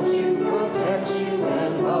 God helps you, protects you,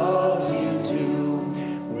 and loves you too.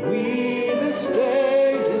 We this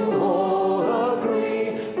day do all agree,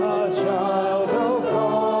 a child of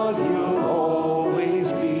God you'll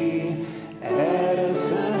always be.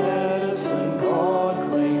 Edison, Edison, God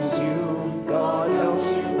claims you, God helps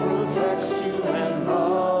you, protects you, and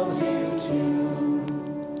loves you too.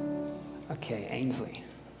 Okay, Ainsley.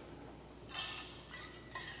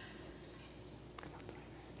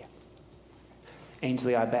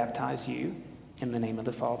 Ainsley, I baptize you in the name of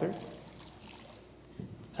the Father,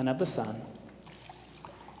 and of the Son,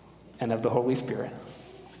 and of the Holy Spirit.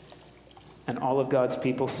 And all of God's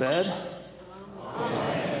people said,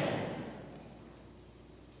 Amen.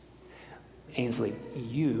 Ainsley,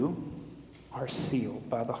 you are sealed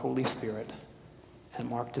by the Holy Spirit and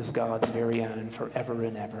marked as God's very own forever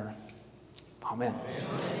and ever. Amen.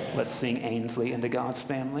 Amen. Let's sing Ainsley into God's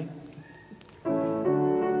family.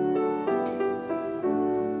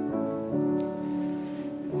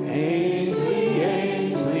 Ainsley,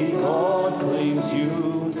 Ainsley, God claims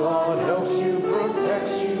you, God helps you,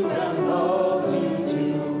 protects you, and loves you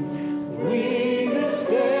too. We this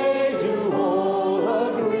day do all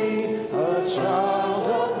agree, a child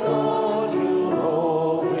of God you'll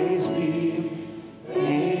always be.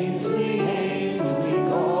 Ainsley, Ainsley,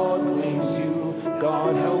 God claims you,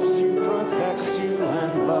 God helps you, protects you,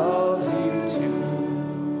 and loves you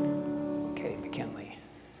too. Okay, McKinley.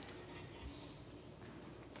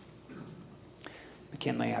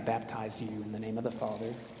 McKinley, I baptize you in the name of the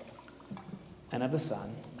Father, and of the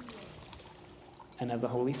Son, and of the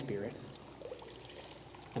Holy Spirit.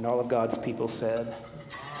 And all of God's people said,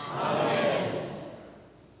 Amen.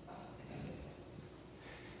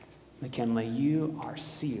 McKinley, you are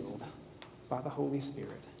sealed by the Holy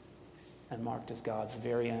Spirit and marked as God's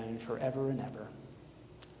very own forever and ever.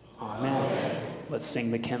 Amen. Amen. Let's sing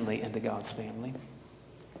McKinley into God's family.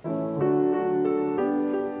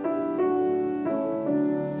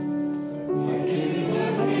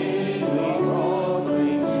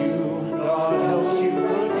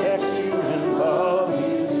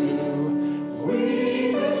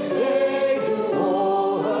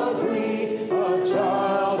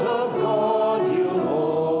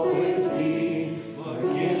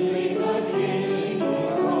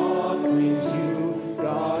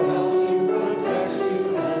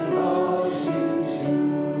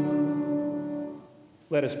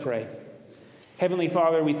 Let us pray. Heavenly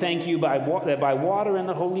Father, we thank you that by water and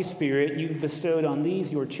the Holy Spirit you've bestowed on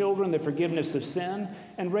these, your children, the forgiveness of sin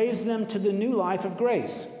and raised them to the new life of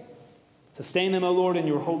grace. Sustain them, O Lord, in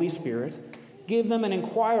your Holy Spirit. Give them an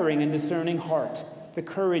inquiring and discerning heart, the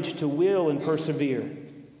courage to will and persevere,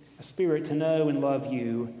 a spirit to know and love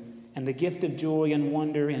you, and the gift of joy and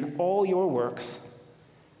wonder in all your works.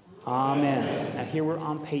 Amen. Now here we're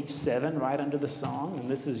on page 7, right under the song, and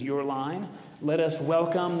this is your line. Let us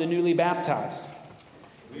welcome the newly baptized.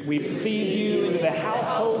 We receive you into the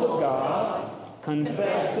household of God,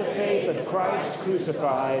 confess the faith of Christ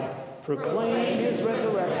crucified, proclaim his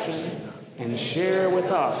resurrection, and share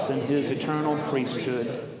with us in his eternal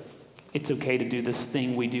priesthood. It's okay to do this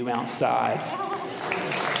thing we do outside.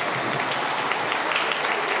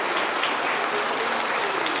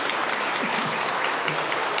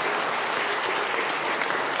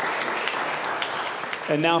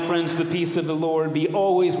 And now, friends, the peace of the Lord be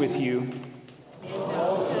always with you. And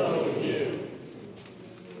also with you.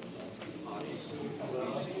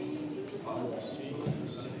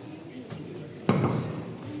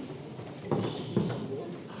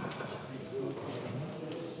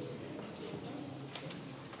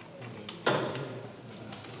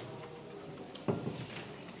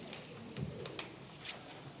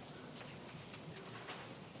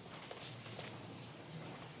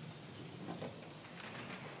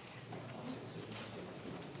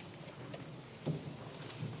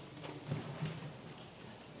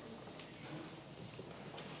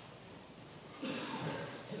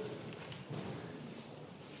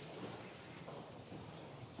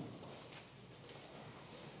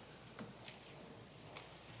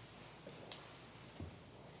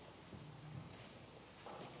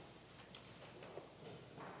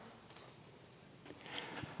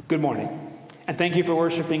 Good morning, and thank you for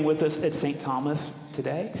worshiping with us at St. Thomas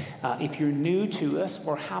today. If you're new to us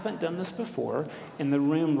or haven't done this before, in the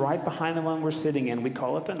room right behind the one we're sitting in, we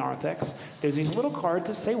call it the narthex, there's these little cards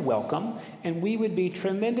that say welcome, and we would be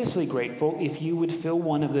tremendously grateful if you would fill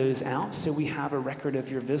one of those out so we have a record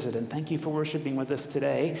of your visit. And thank you for worshiping with us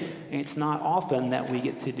today. It's not often that we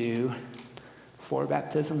get to do 4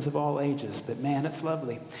 baptisms of all ages, but man, it's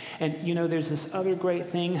lovely. And you know, there's this other great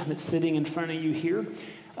thing that's sitting in front of you here.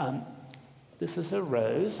 This is a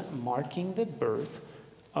rose marking the birth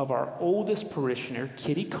of our oldest parishioner,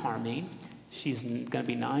 Kitty Carmine. She's going to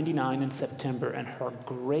be 99 in September, and her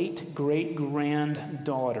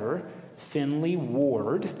great-great-granddaughter, Finley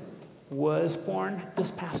Ward, was born this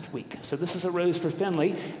past week. So this is a rose for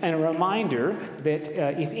Finley, and a reminder that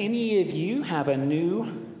if any of you have a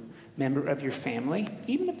new member of your family,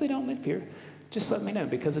 even if they don't live here, just let me know,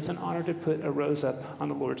 because it's an honor to put a rose up on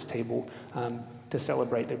the Lord's table to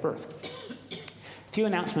celebrate their birth. A few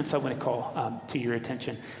announcements I want to call to your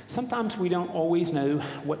attention. Sometimes we don't always know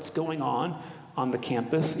what's going on the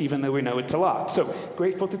campus, even though we know it's a lot. So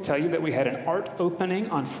grateful to tell you that we had an art opening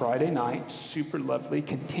on Friday night. Super lovely.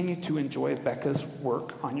 Continue to enjoy Becca's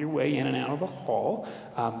work on your way in and out of the hall.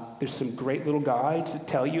 There's some great little guides that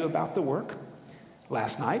tell you about the work.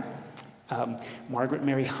 Last night, Margaret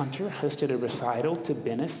Mary Hunter hosted a recital to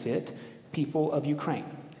benefit people of Ukraine,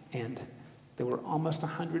 and there were almost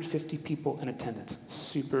 150 people in attendance.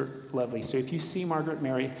 Super lovely. So if you see Margaret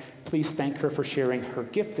Mary, please thank her for sharing her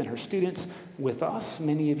gift and her students with us.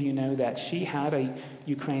 Many of you know that she had a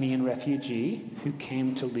Ukrainian refugee who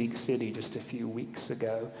came to League City just a few weeks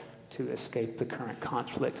ago to escape the current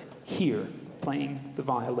conflict here, playing the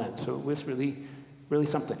violin. So it was really, really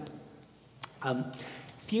something.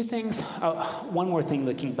 Few things, one more thing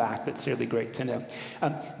looking back that's really great to know.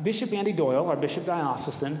 Bishop Andy Doyle, our Bishop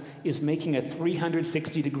Diocesan, is making a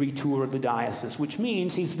 360-degree tour of the diocese, which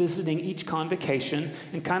means he's visiting each convocation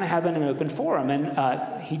and kind of having an open forum.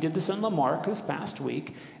 And he did this in Lamarck this past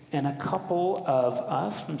week, and a couple of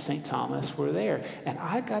us from St. Thomas were there. And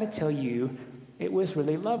I got to tell you, it was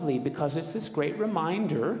really lovely, because it's this great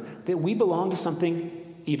reminder that we belong to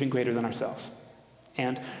something even greater than ourselves.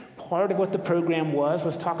 And part of what the program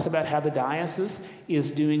was talks about how the diocese is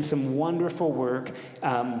doing some wonderful work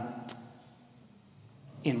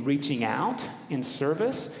in reaching out, in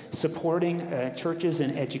service, supporting churches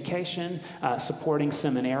in education, supporting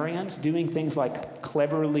seminarians, doing things like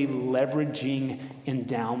cleverly leveraging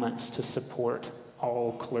endowments to support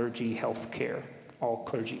all clergy health care, all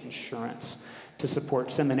clergy insurance, to support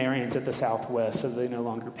seminarians at the Southwest so they no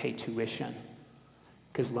longer pay tuition.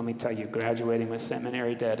 Because let me tell you, graduating with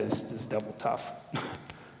seminary debt is double tough.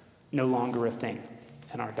 No longer a thing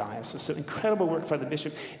in our diocese. So incredible work by the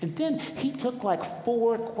bishop. And then he took like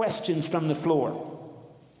 4 questions from the floor.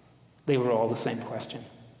 They were all the same question.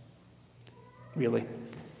 Really.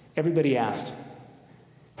 Everybody asked,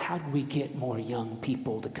 how do we get more young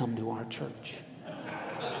people to come to our church?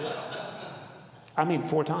 I mean,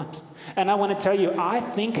 4 times. And I want to tell you, I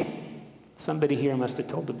think somebody here must have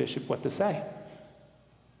told the bishop what to say.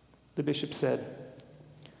 The bishop said,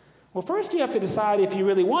 well, first you have to decide if you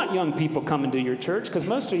really want young people coming to your church, because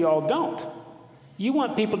most of y'all don't. You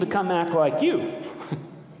want people to come act like you.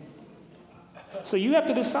 So you have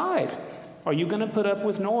to decide. Are you going to put up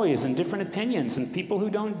with noise and different opinions and people who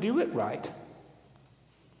don't do it right?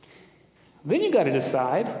 Then you got to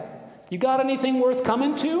decide, you got anything worth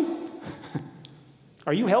coming to?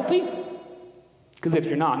 Are you healthy? Because if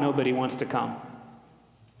you're not, nobody wants to come.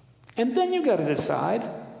 And then you got to decide,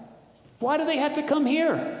 why do they have to come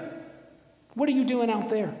here? What are you doing out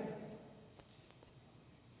there?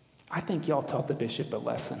 I think y'all taught the bishop a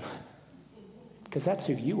lesson. Because that's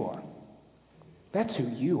who you are. That's who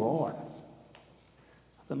you are.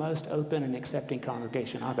 The most open and accepting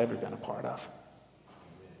congregation I've ever been a part of.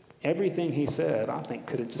 Everything he said, I think,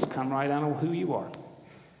 could have just come right out of who you are.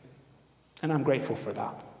 And I'm grateful for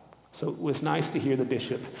that. So it was nice to hear the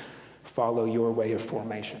bishop follow your way of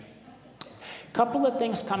formation. A couple of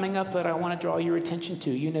things coming up that I want to draw your attention to.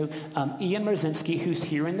 You know, Ian Merzinski, who's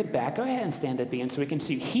here in the back. Go ahead and stand up, Ian, so we can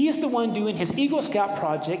see. He is the one doing his Eagle Scout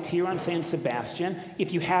project here on San Sebastian.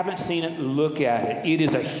 If you haven't seen it, look at it. It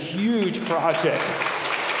is a huge project.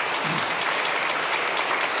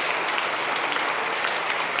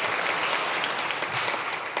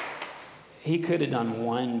 He could have done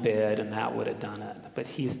one bed and that would have done it, but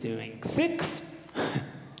he's doing 6.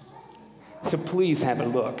 So please have a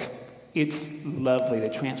look. It's lovely. The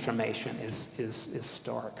transformation is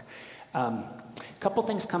stark. A couple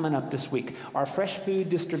things coming up this week. Our fresh food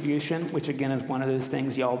distribution, which again is one of those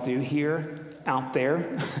things y'all do here, out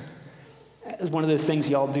there, is one of those things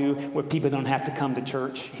y'all do where people don't have to come to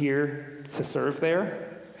church here to serve there.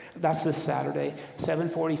 That's this Saturday,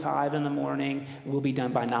 7:45 in the morning. We'll be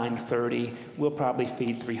done by 9:30. We'll probably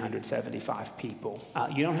feed 375 people.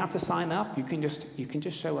 You don't have to sign up. You can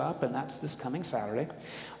just show up, and that's this coming Saturday.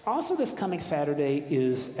 Also, this coming Saturday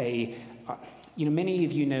is many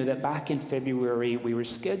of you know that back in February, we were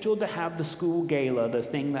scheduled to have the school gala, the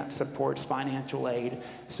thing that supports financial aid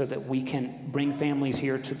so that we can bring families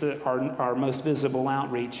here to our most visible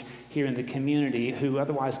outreach here in the community who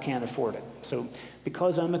otherwise can't afford it. So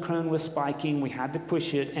because Omicron was spiking, we had to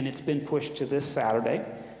push it, and it's been pushed to this Saturday.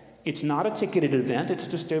 It's not a ticketed event. It's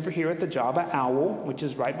just over here at the Java Owl, which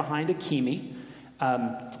is right behind Akimi.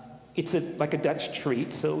 It's like a Dutch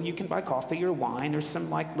treat, so you can buy coffee or wine. There's some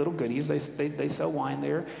little goodies. They sell wine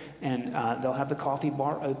there, and they'll have the coffee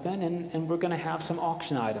bar open, and we're going to have some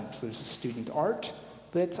auction items. There's student art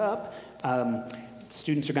that's up.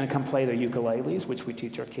 Students are going to come play their ukuleles, which we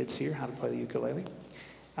teach our kids here how to play the ukulele.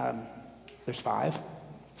 There's 5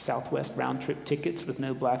 Southwest round-trip tickets with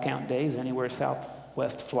no blackout days anywhere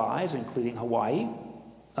Southwest flies, including Hawaii,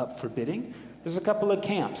 up for bidding. There's a couple of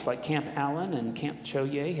camps, like Camp Allen and Camp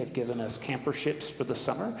Choye have given us camperships for the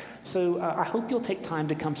summer. So I hope you'll take time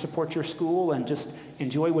to come support your school and just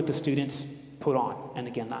enjoy what the students put on. And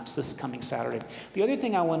again, that's this coming Saturday. The other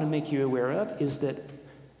thing I want to make you aware of is that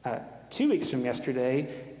 2 weeks from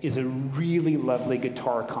yesterday is a really lovely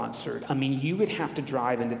guitar concert. I mean, you would have to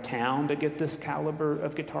drive into town to get this caliber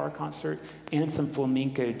of guitar concert, and some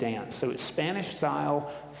flamenco dance. So it's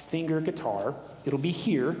Spanish-style finger guitar. It'll be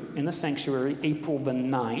here in the sanctuary, April the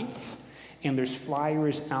 9th, and there's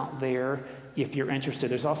flyers out there if you're interested.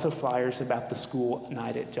 There's also flyers about the school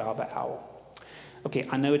night at Java Owl. Okay,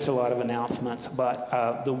 I know it's a lot of announcements,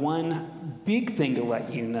 but the one big thing to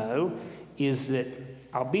let you know is that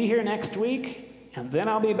I'll be here next week, and then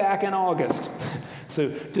I'll be back in August. So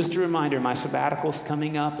just a reminder, my sabbatical's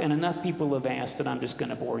coming up, and enough people have asked that I'm just going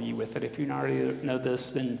to bore you with it. If you already know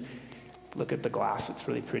this, then look at the glass. It's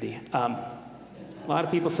really pretty. A lot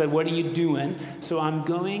of people said, what are you doing? So I'm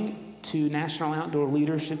going to National Outdoor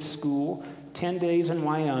Leadership School, 10 days in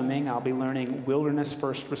Wyoming. I'll be learning wilderness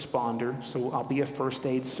first responder. So I'll be a first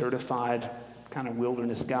aid certified kind of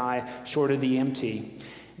wilderness guy, short of the EMT.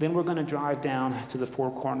 Then we're going to drive down to the Four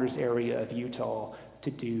Corners area of Utah to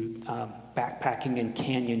do backpacking and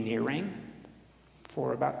canyoneering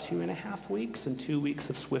for about 2.5 weeks, and 2 weeks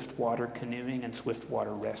of swiftwater canoeing and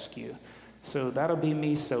swiftwater rescue. So that'll be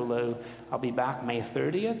me solo. I'll be back May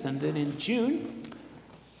 30th, and then in June,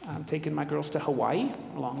 I'm taking my girls to Hawaii,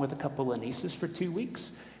 along with a couple of nieces for 2 weeks,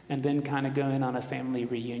 and then kind of going on a family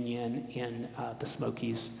reunion in the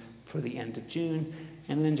Smokies for the end of June.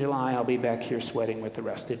 And then in July, I'll be back here sweating with the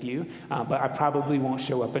rest of you, but I probably won't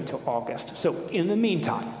show up until August. So in the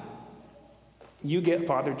meantime, you get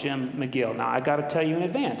Father Jim McGill. Now, I got to tell you in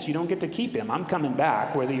advance, you don't get to keep him. I'm coming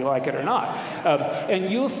back, whether you like it or not.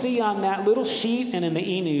 And you'll see on that little sheet and in the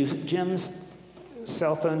e-news, Jim's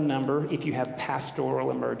cell phone number if you have pastoral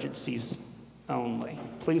emergencies only.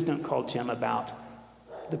 Please don't call Jim about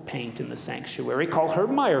the paint in the sanctuary. Call Herb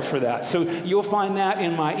Meyer for that. So you'll find that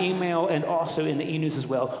in my email and also in the e-news as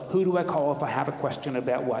well. Who do I call if I have a question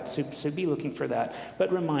about what? So be looking for that.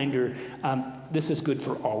 But reminder, this is good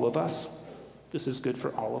for all of us. This is good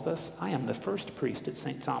for all of us. I am the first priest at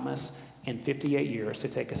St. Thomas in 58 years to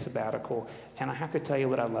take a sabbatical. And I have to tell you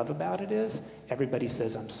what I love about it is everybody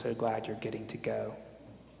says, I'm so glad you're getting to go.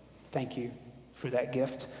 Thank you for that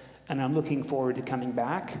gift. And I'm looking forward to coming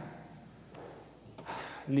back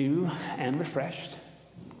new and refreshed.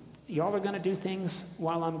 Y'all are going to do things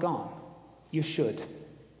while I'm gone. You should.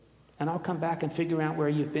 And I'll come back and figure out where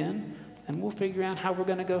you've been, and we'll figure out how we're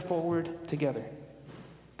going to go forward together.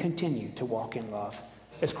 Continue to walk in love,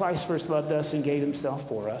 as Christ first loved us and gave himself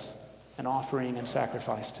for us, an offering and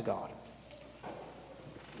sacrifice to God.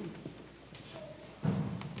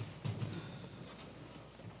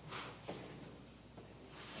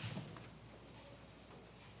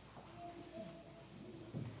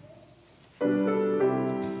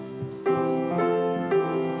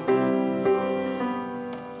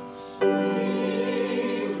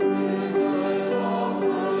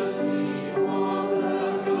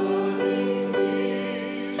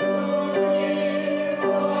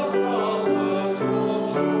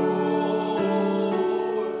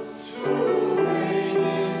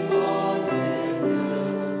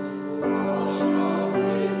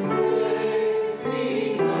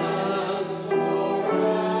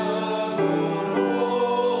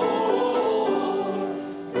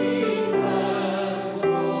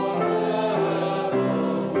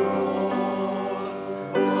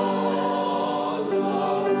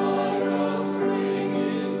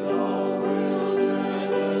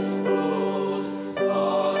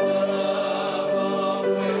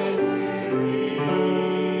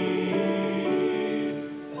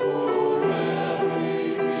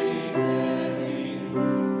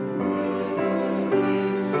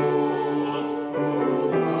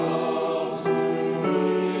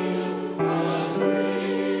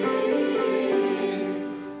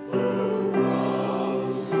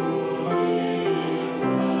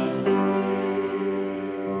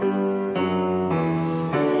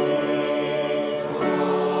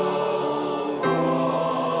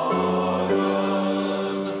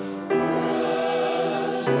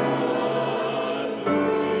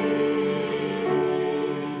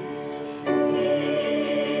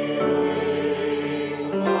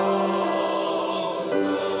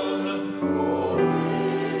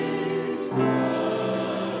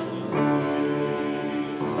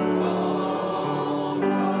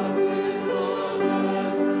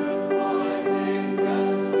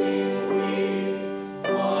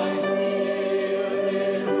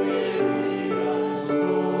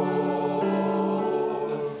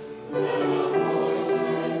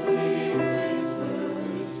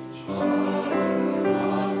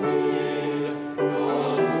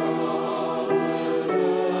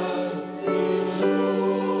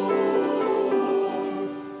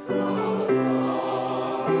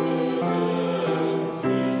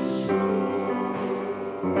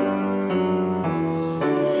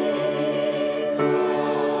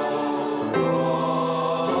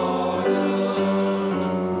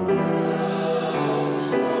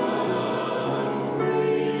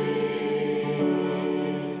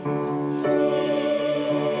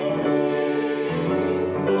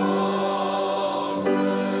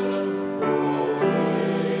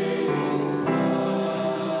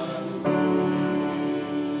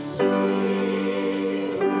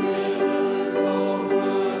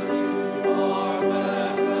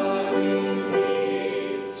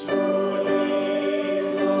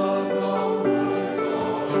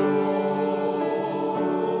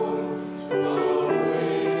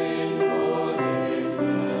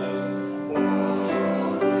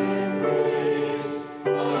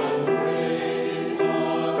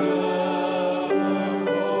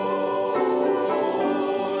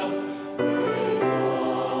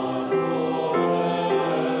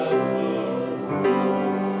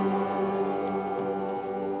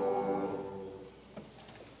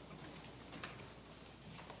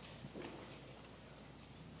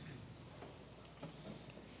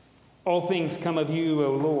 All things come of you,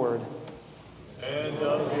 O Lord. And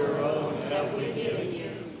of your own have we given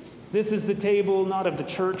you. This is the table not of the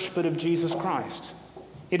church, but of Jesus Christ.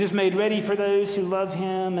 It is made ready for those who love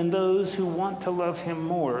him and those who want to love him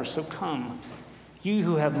more. So come, you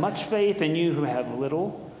who have much faith and you who have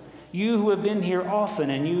little, you who have been here often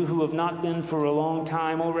and you who have not been for a long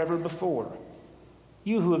time or ever before,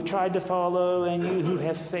 you who have tried to follow and you who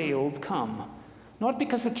have failed, come. Not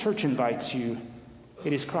because the church invites you,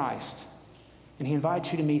 it is Christ, and he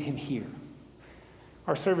invites you to meet him here.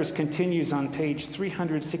 Our service continues on page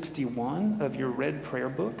 361 of your red prayer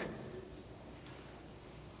book.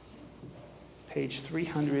 Page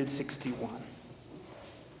 361.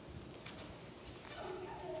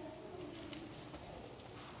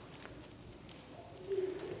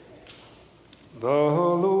 The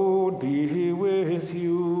Lord be with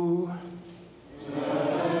you.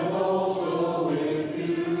 And also with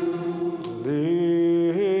you.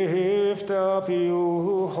 Lift up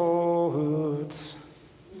your hearts.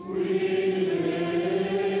 We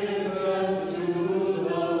lift them to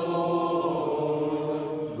the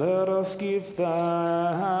Lord. Let us give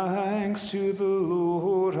thanks to the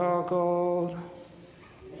Lord our God.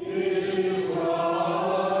 It is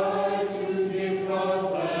right to give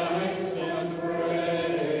God thanks and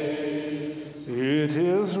praise. It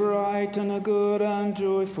is right and a good and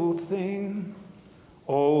joyful thing,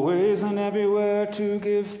 always and everywhere to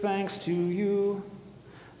give thanks to you,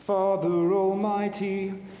 Father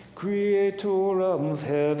Almighty, Creator of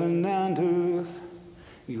heaven and earth.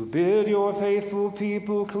 You bid your faithful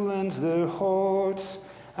people cleanse their hearts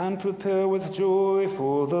and prepare with joy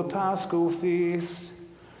for the Paschal feast.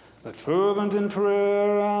 But fervent in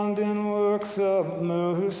prayer and in works of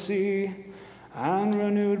mercy, and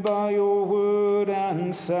renewed by your word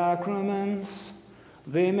and sacraments,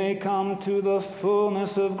 they may come to the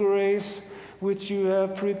fullness of grace which you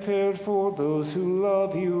have prepared for those who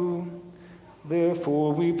love you.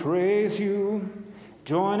 Therefore we praise you,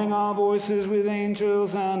 joining our voices with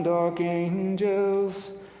angels and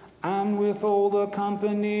archangels, and with all the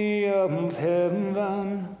company of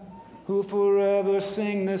heaven, who forever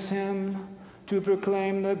sing this hymn to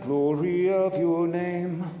proclaim the glory of your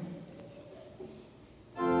name.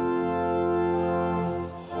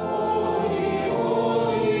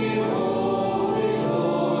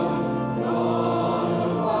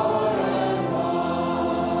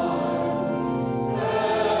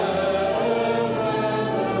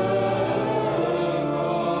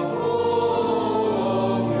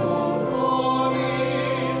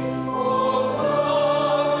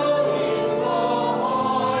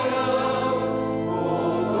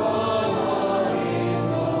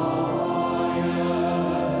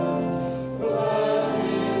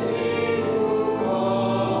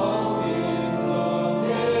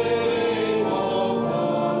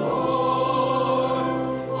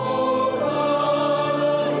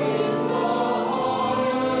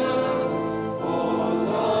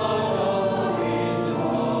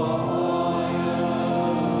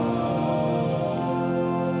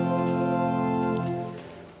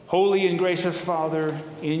 Holy and gracious Father,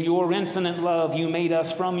 in your infinite love, you made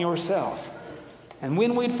us from yourself. And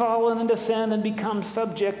when we'd fallen into sin and become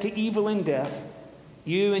subject to evil and death,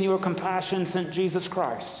 you in your compassion sent Jesus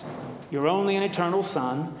Christ, your only and eternal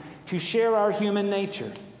Son, to share our human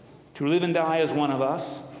nature, to live and die as one of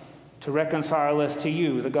us, to reconcile us to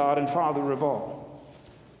you, the God and Father of all.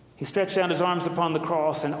 He stretched out his arms upon the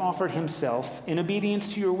cross and offered himself, in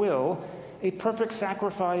obedience to your will, a perfect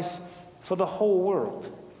sacrifice for the whole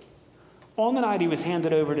world. On the night he was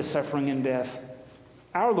handed over to suffering and death,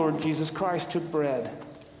 our Lord Jesus Christ took bread,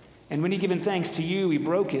 and when he had given thanks to you, he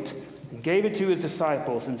broke it and gave it to his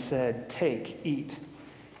disciples and said, "Take, eat.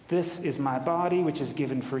 This is my body, which is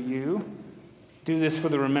given for you. Do this for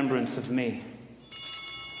the remembrance of me."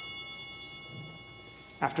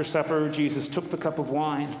 After supper, Jesus took the cup of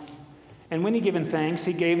wine, and when he had given thanks,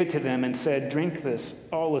 he gave it to them and said, "Drink this,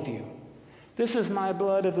 all of you. This is my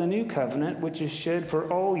blood of the new covenant, which is shed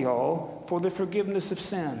for all y'all for the forgiveness of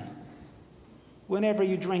sin. Whenever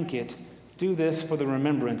you drink it, do this for the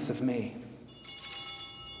remembrance of me."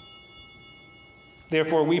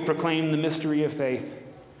 Therefore, we proclaim the mystery of faith.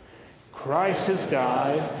 Christ has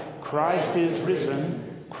died, Christ is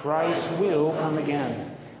risen, Christ will come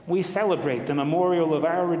again. We celebrate the memorial of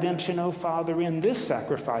our redemption, O Father, in this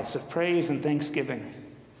sacrifice of praise and thanksgiving.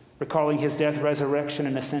 Recalling his death, resurrection,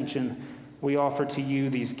 and ascension, we offer to you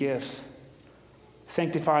these gifts.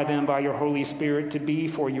 Sanctify them by your Holy Spirit to be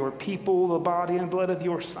for your people the body and blood of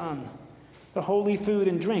your Son, the holy food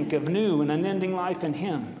and drink of new and unending life in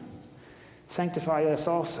him. Sanctify us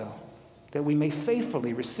also, that we may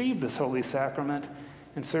faithfully receive this holy sacrament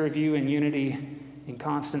and serve you in unity, in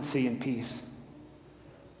constancy, and peace.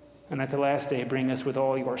 And at the last day, bring us with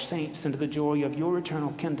all your saints into the joy of your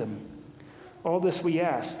eternal kingdom. All this we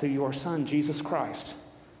ask through your Son, Jesus Christ.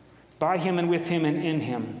 By him and with him and in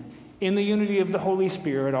him, in the unity of the Holy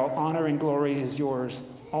Spirit, all honor and glory is yours,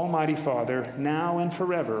 Almighty Father, now and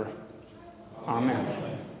forever. Amen.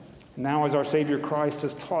 Now, as our Savior Christ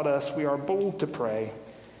has taught us, we are bold to pray,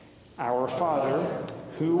 "Our Father,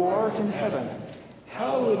 who art in heaven,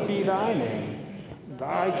 hallowed be thy name.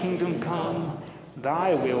 Thy kingdom come,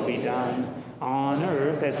 thy will be done, on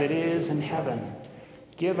earth as it is in heaven.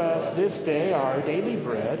 Give us this day our daily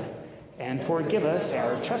bread, and forgive us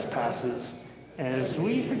our trespasses, as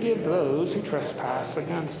we forgive those who trespass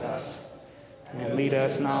against us. And lead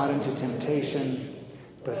us not into temptation,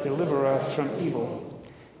 but deliver us from evil.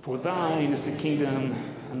 For thine is the kingdom,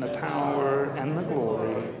 and the power, and the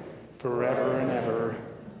glory, forever and ever.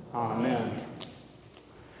 Amen.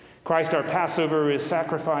 Christ our Passover is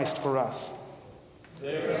sacrificed for us.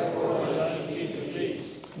 Therefore let us keep the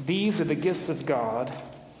feast. These are the gifts of God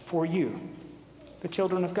for you, the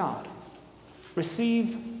children of God.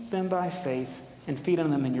 Receive them by faith and feed on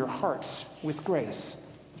them in your hearts with grace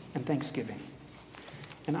and thanksgiving.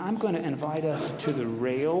 And I'm going to invite us to the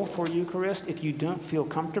rail for Eucharist. If you don't feel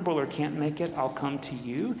comfortable or can't make it, I'll come to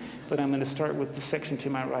you. But I'm going to start with the section to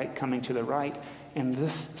my right, coming to the right, and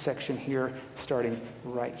this section here, starting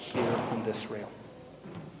right here on this rail.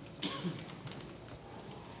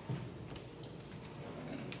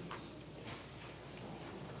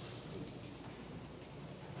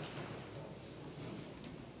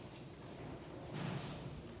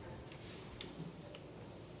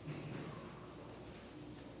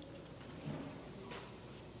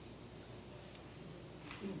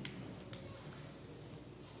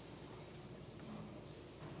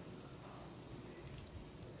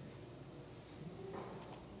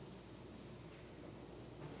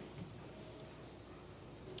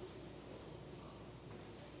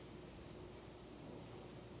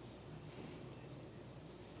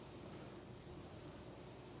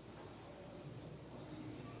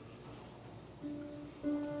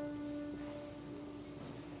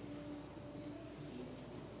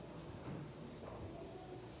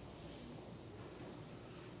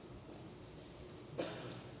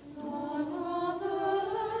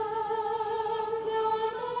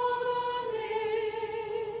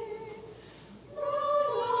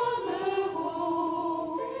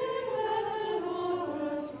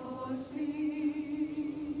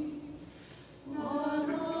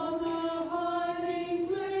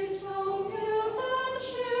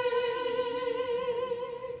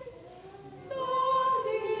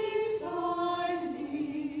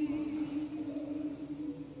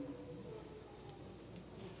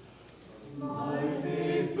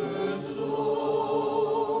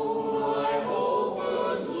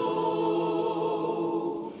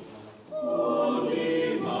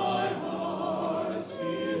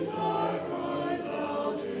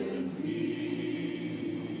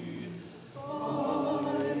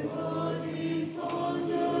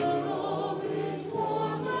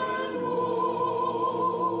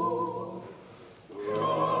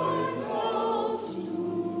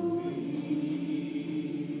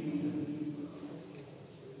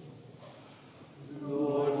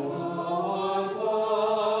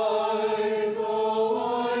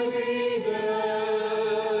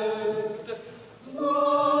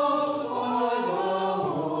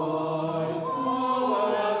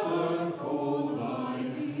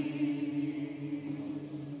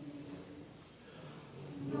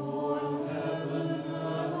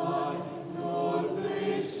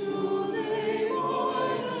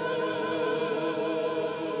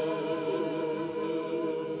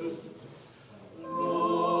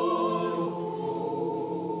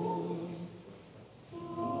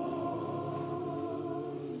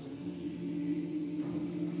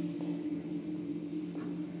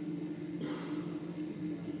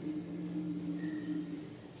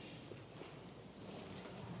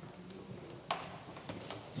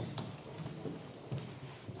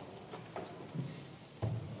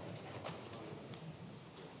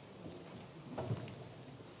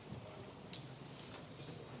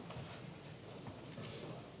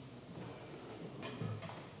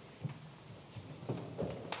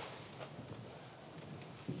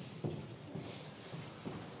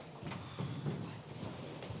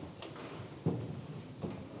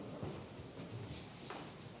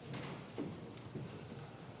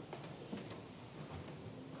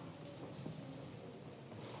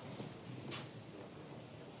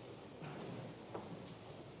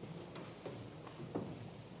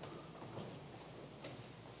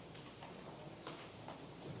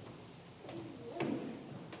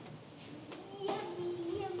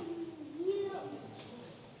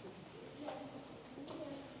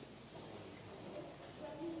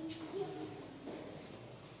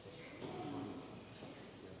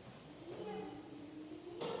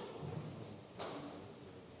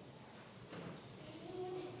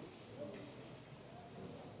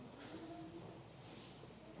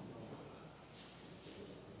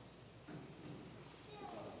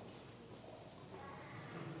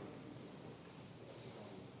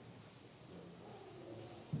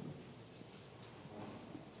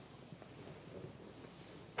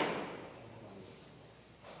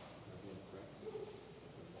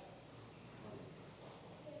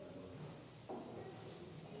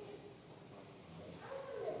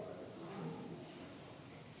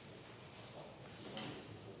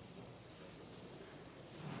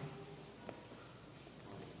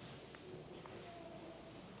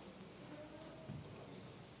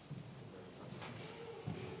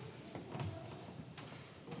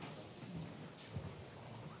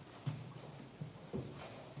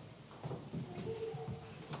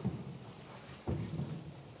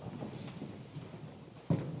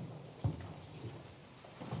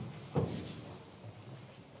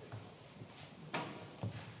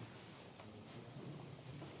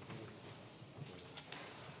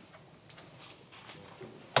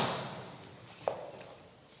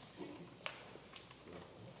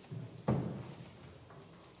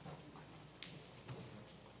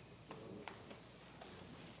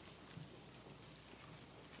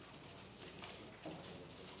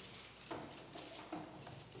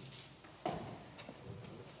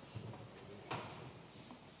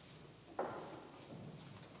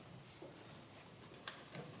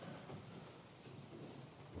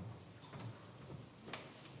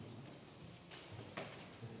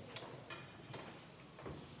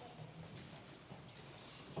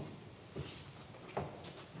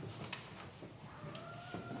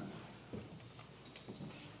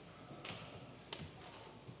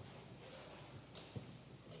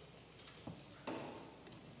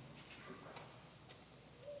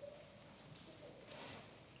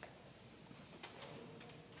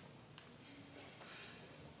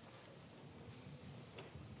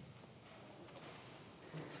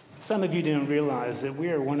 Some of you didn't realize that we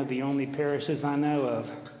are one of the only parishes I know of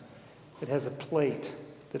that has a plate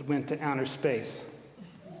that went to outer space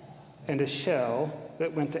and a shell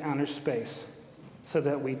that went to outer space, so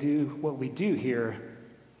that what we do here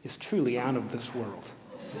is truly out of this world.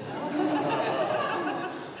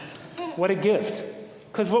 What a gift,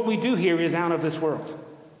 because what we do here is out of this world.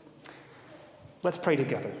 Let's pray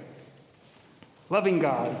together. Loving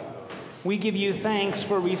God, we give you thanks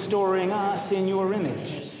for restoring us in your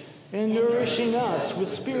image and nourishing us with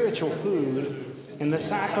spiritual food in the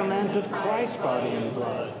sacrament of Christ's body and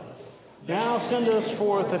blood. Now send us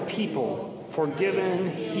forth a people,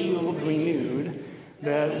 forgiven, healed, renewed,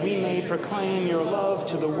 that we may proclaim your love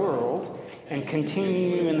to the world and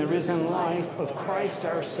continue in the risen life of Christ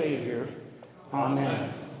our Savior.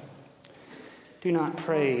 Amen. Do not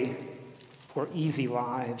pray for easy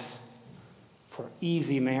lives, for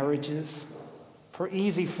easy marriages, for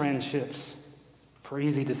easy friendships, for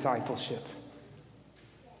easy discipleship.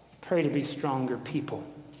 Pray to be stronger people,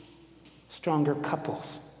 stronger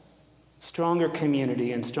couples, stronger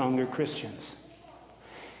community, and stronger Christians.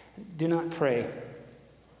 Do not pray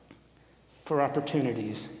for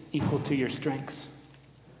opportunities equal to your strengths.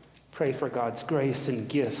 Pray for God's grace and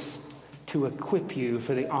gifts to equip you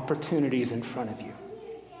for the opportunities in front of you.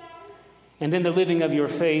 And then the living of your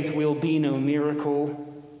faith will be no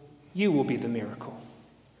miracle. You will be the miracle.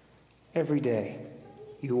 Every day,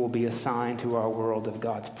 you will be a sign to our world of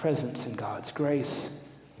God's presence and God's grace,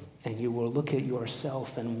 and you will look at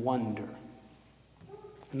yourself and wonder.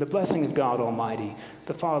 And the blessing of God Almighty,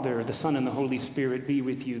 the Father, the Son, and the Holy Spirit be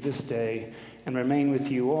with you this day and remain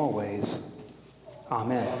with you always.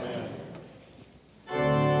 Amen. Amen.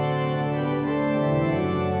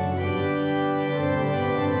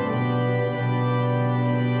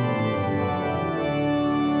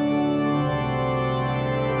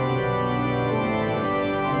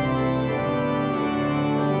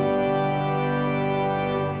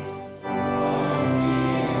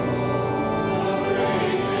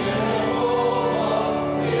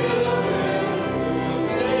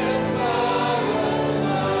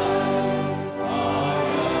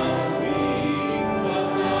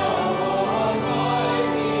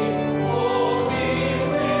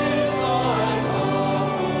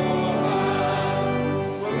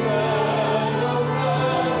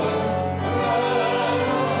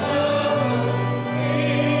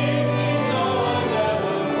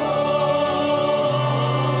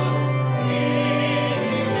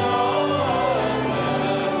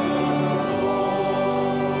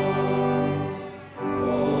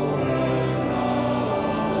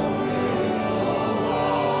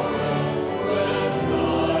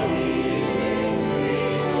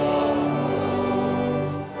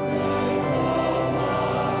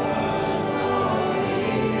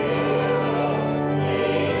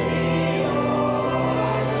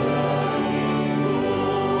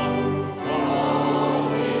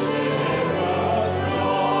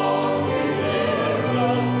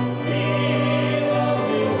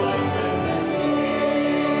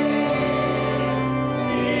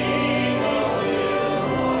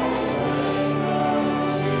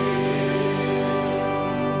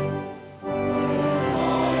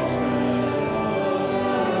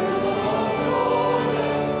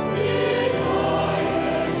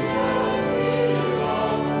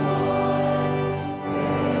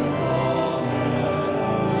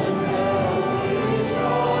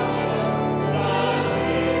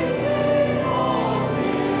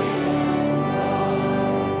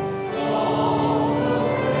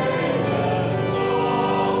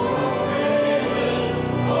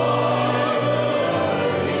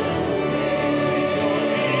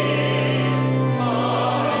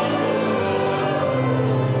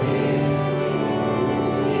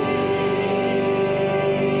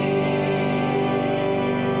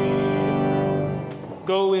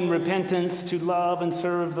 Go in repentance to love and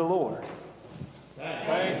serve the Lord.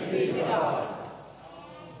 Thanks be to God.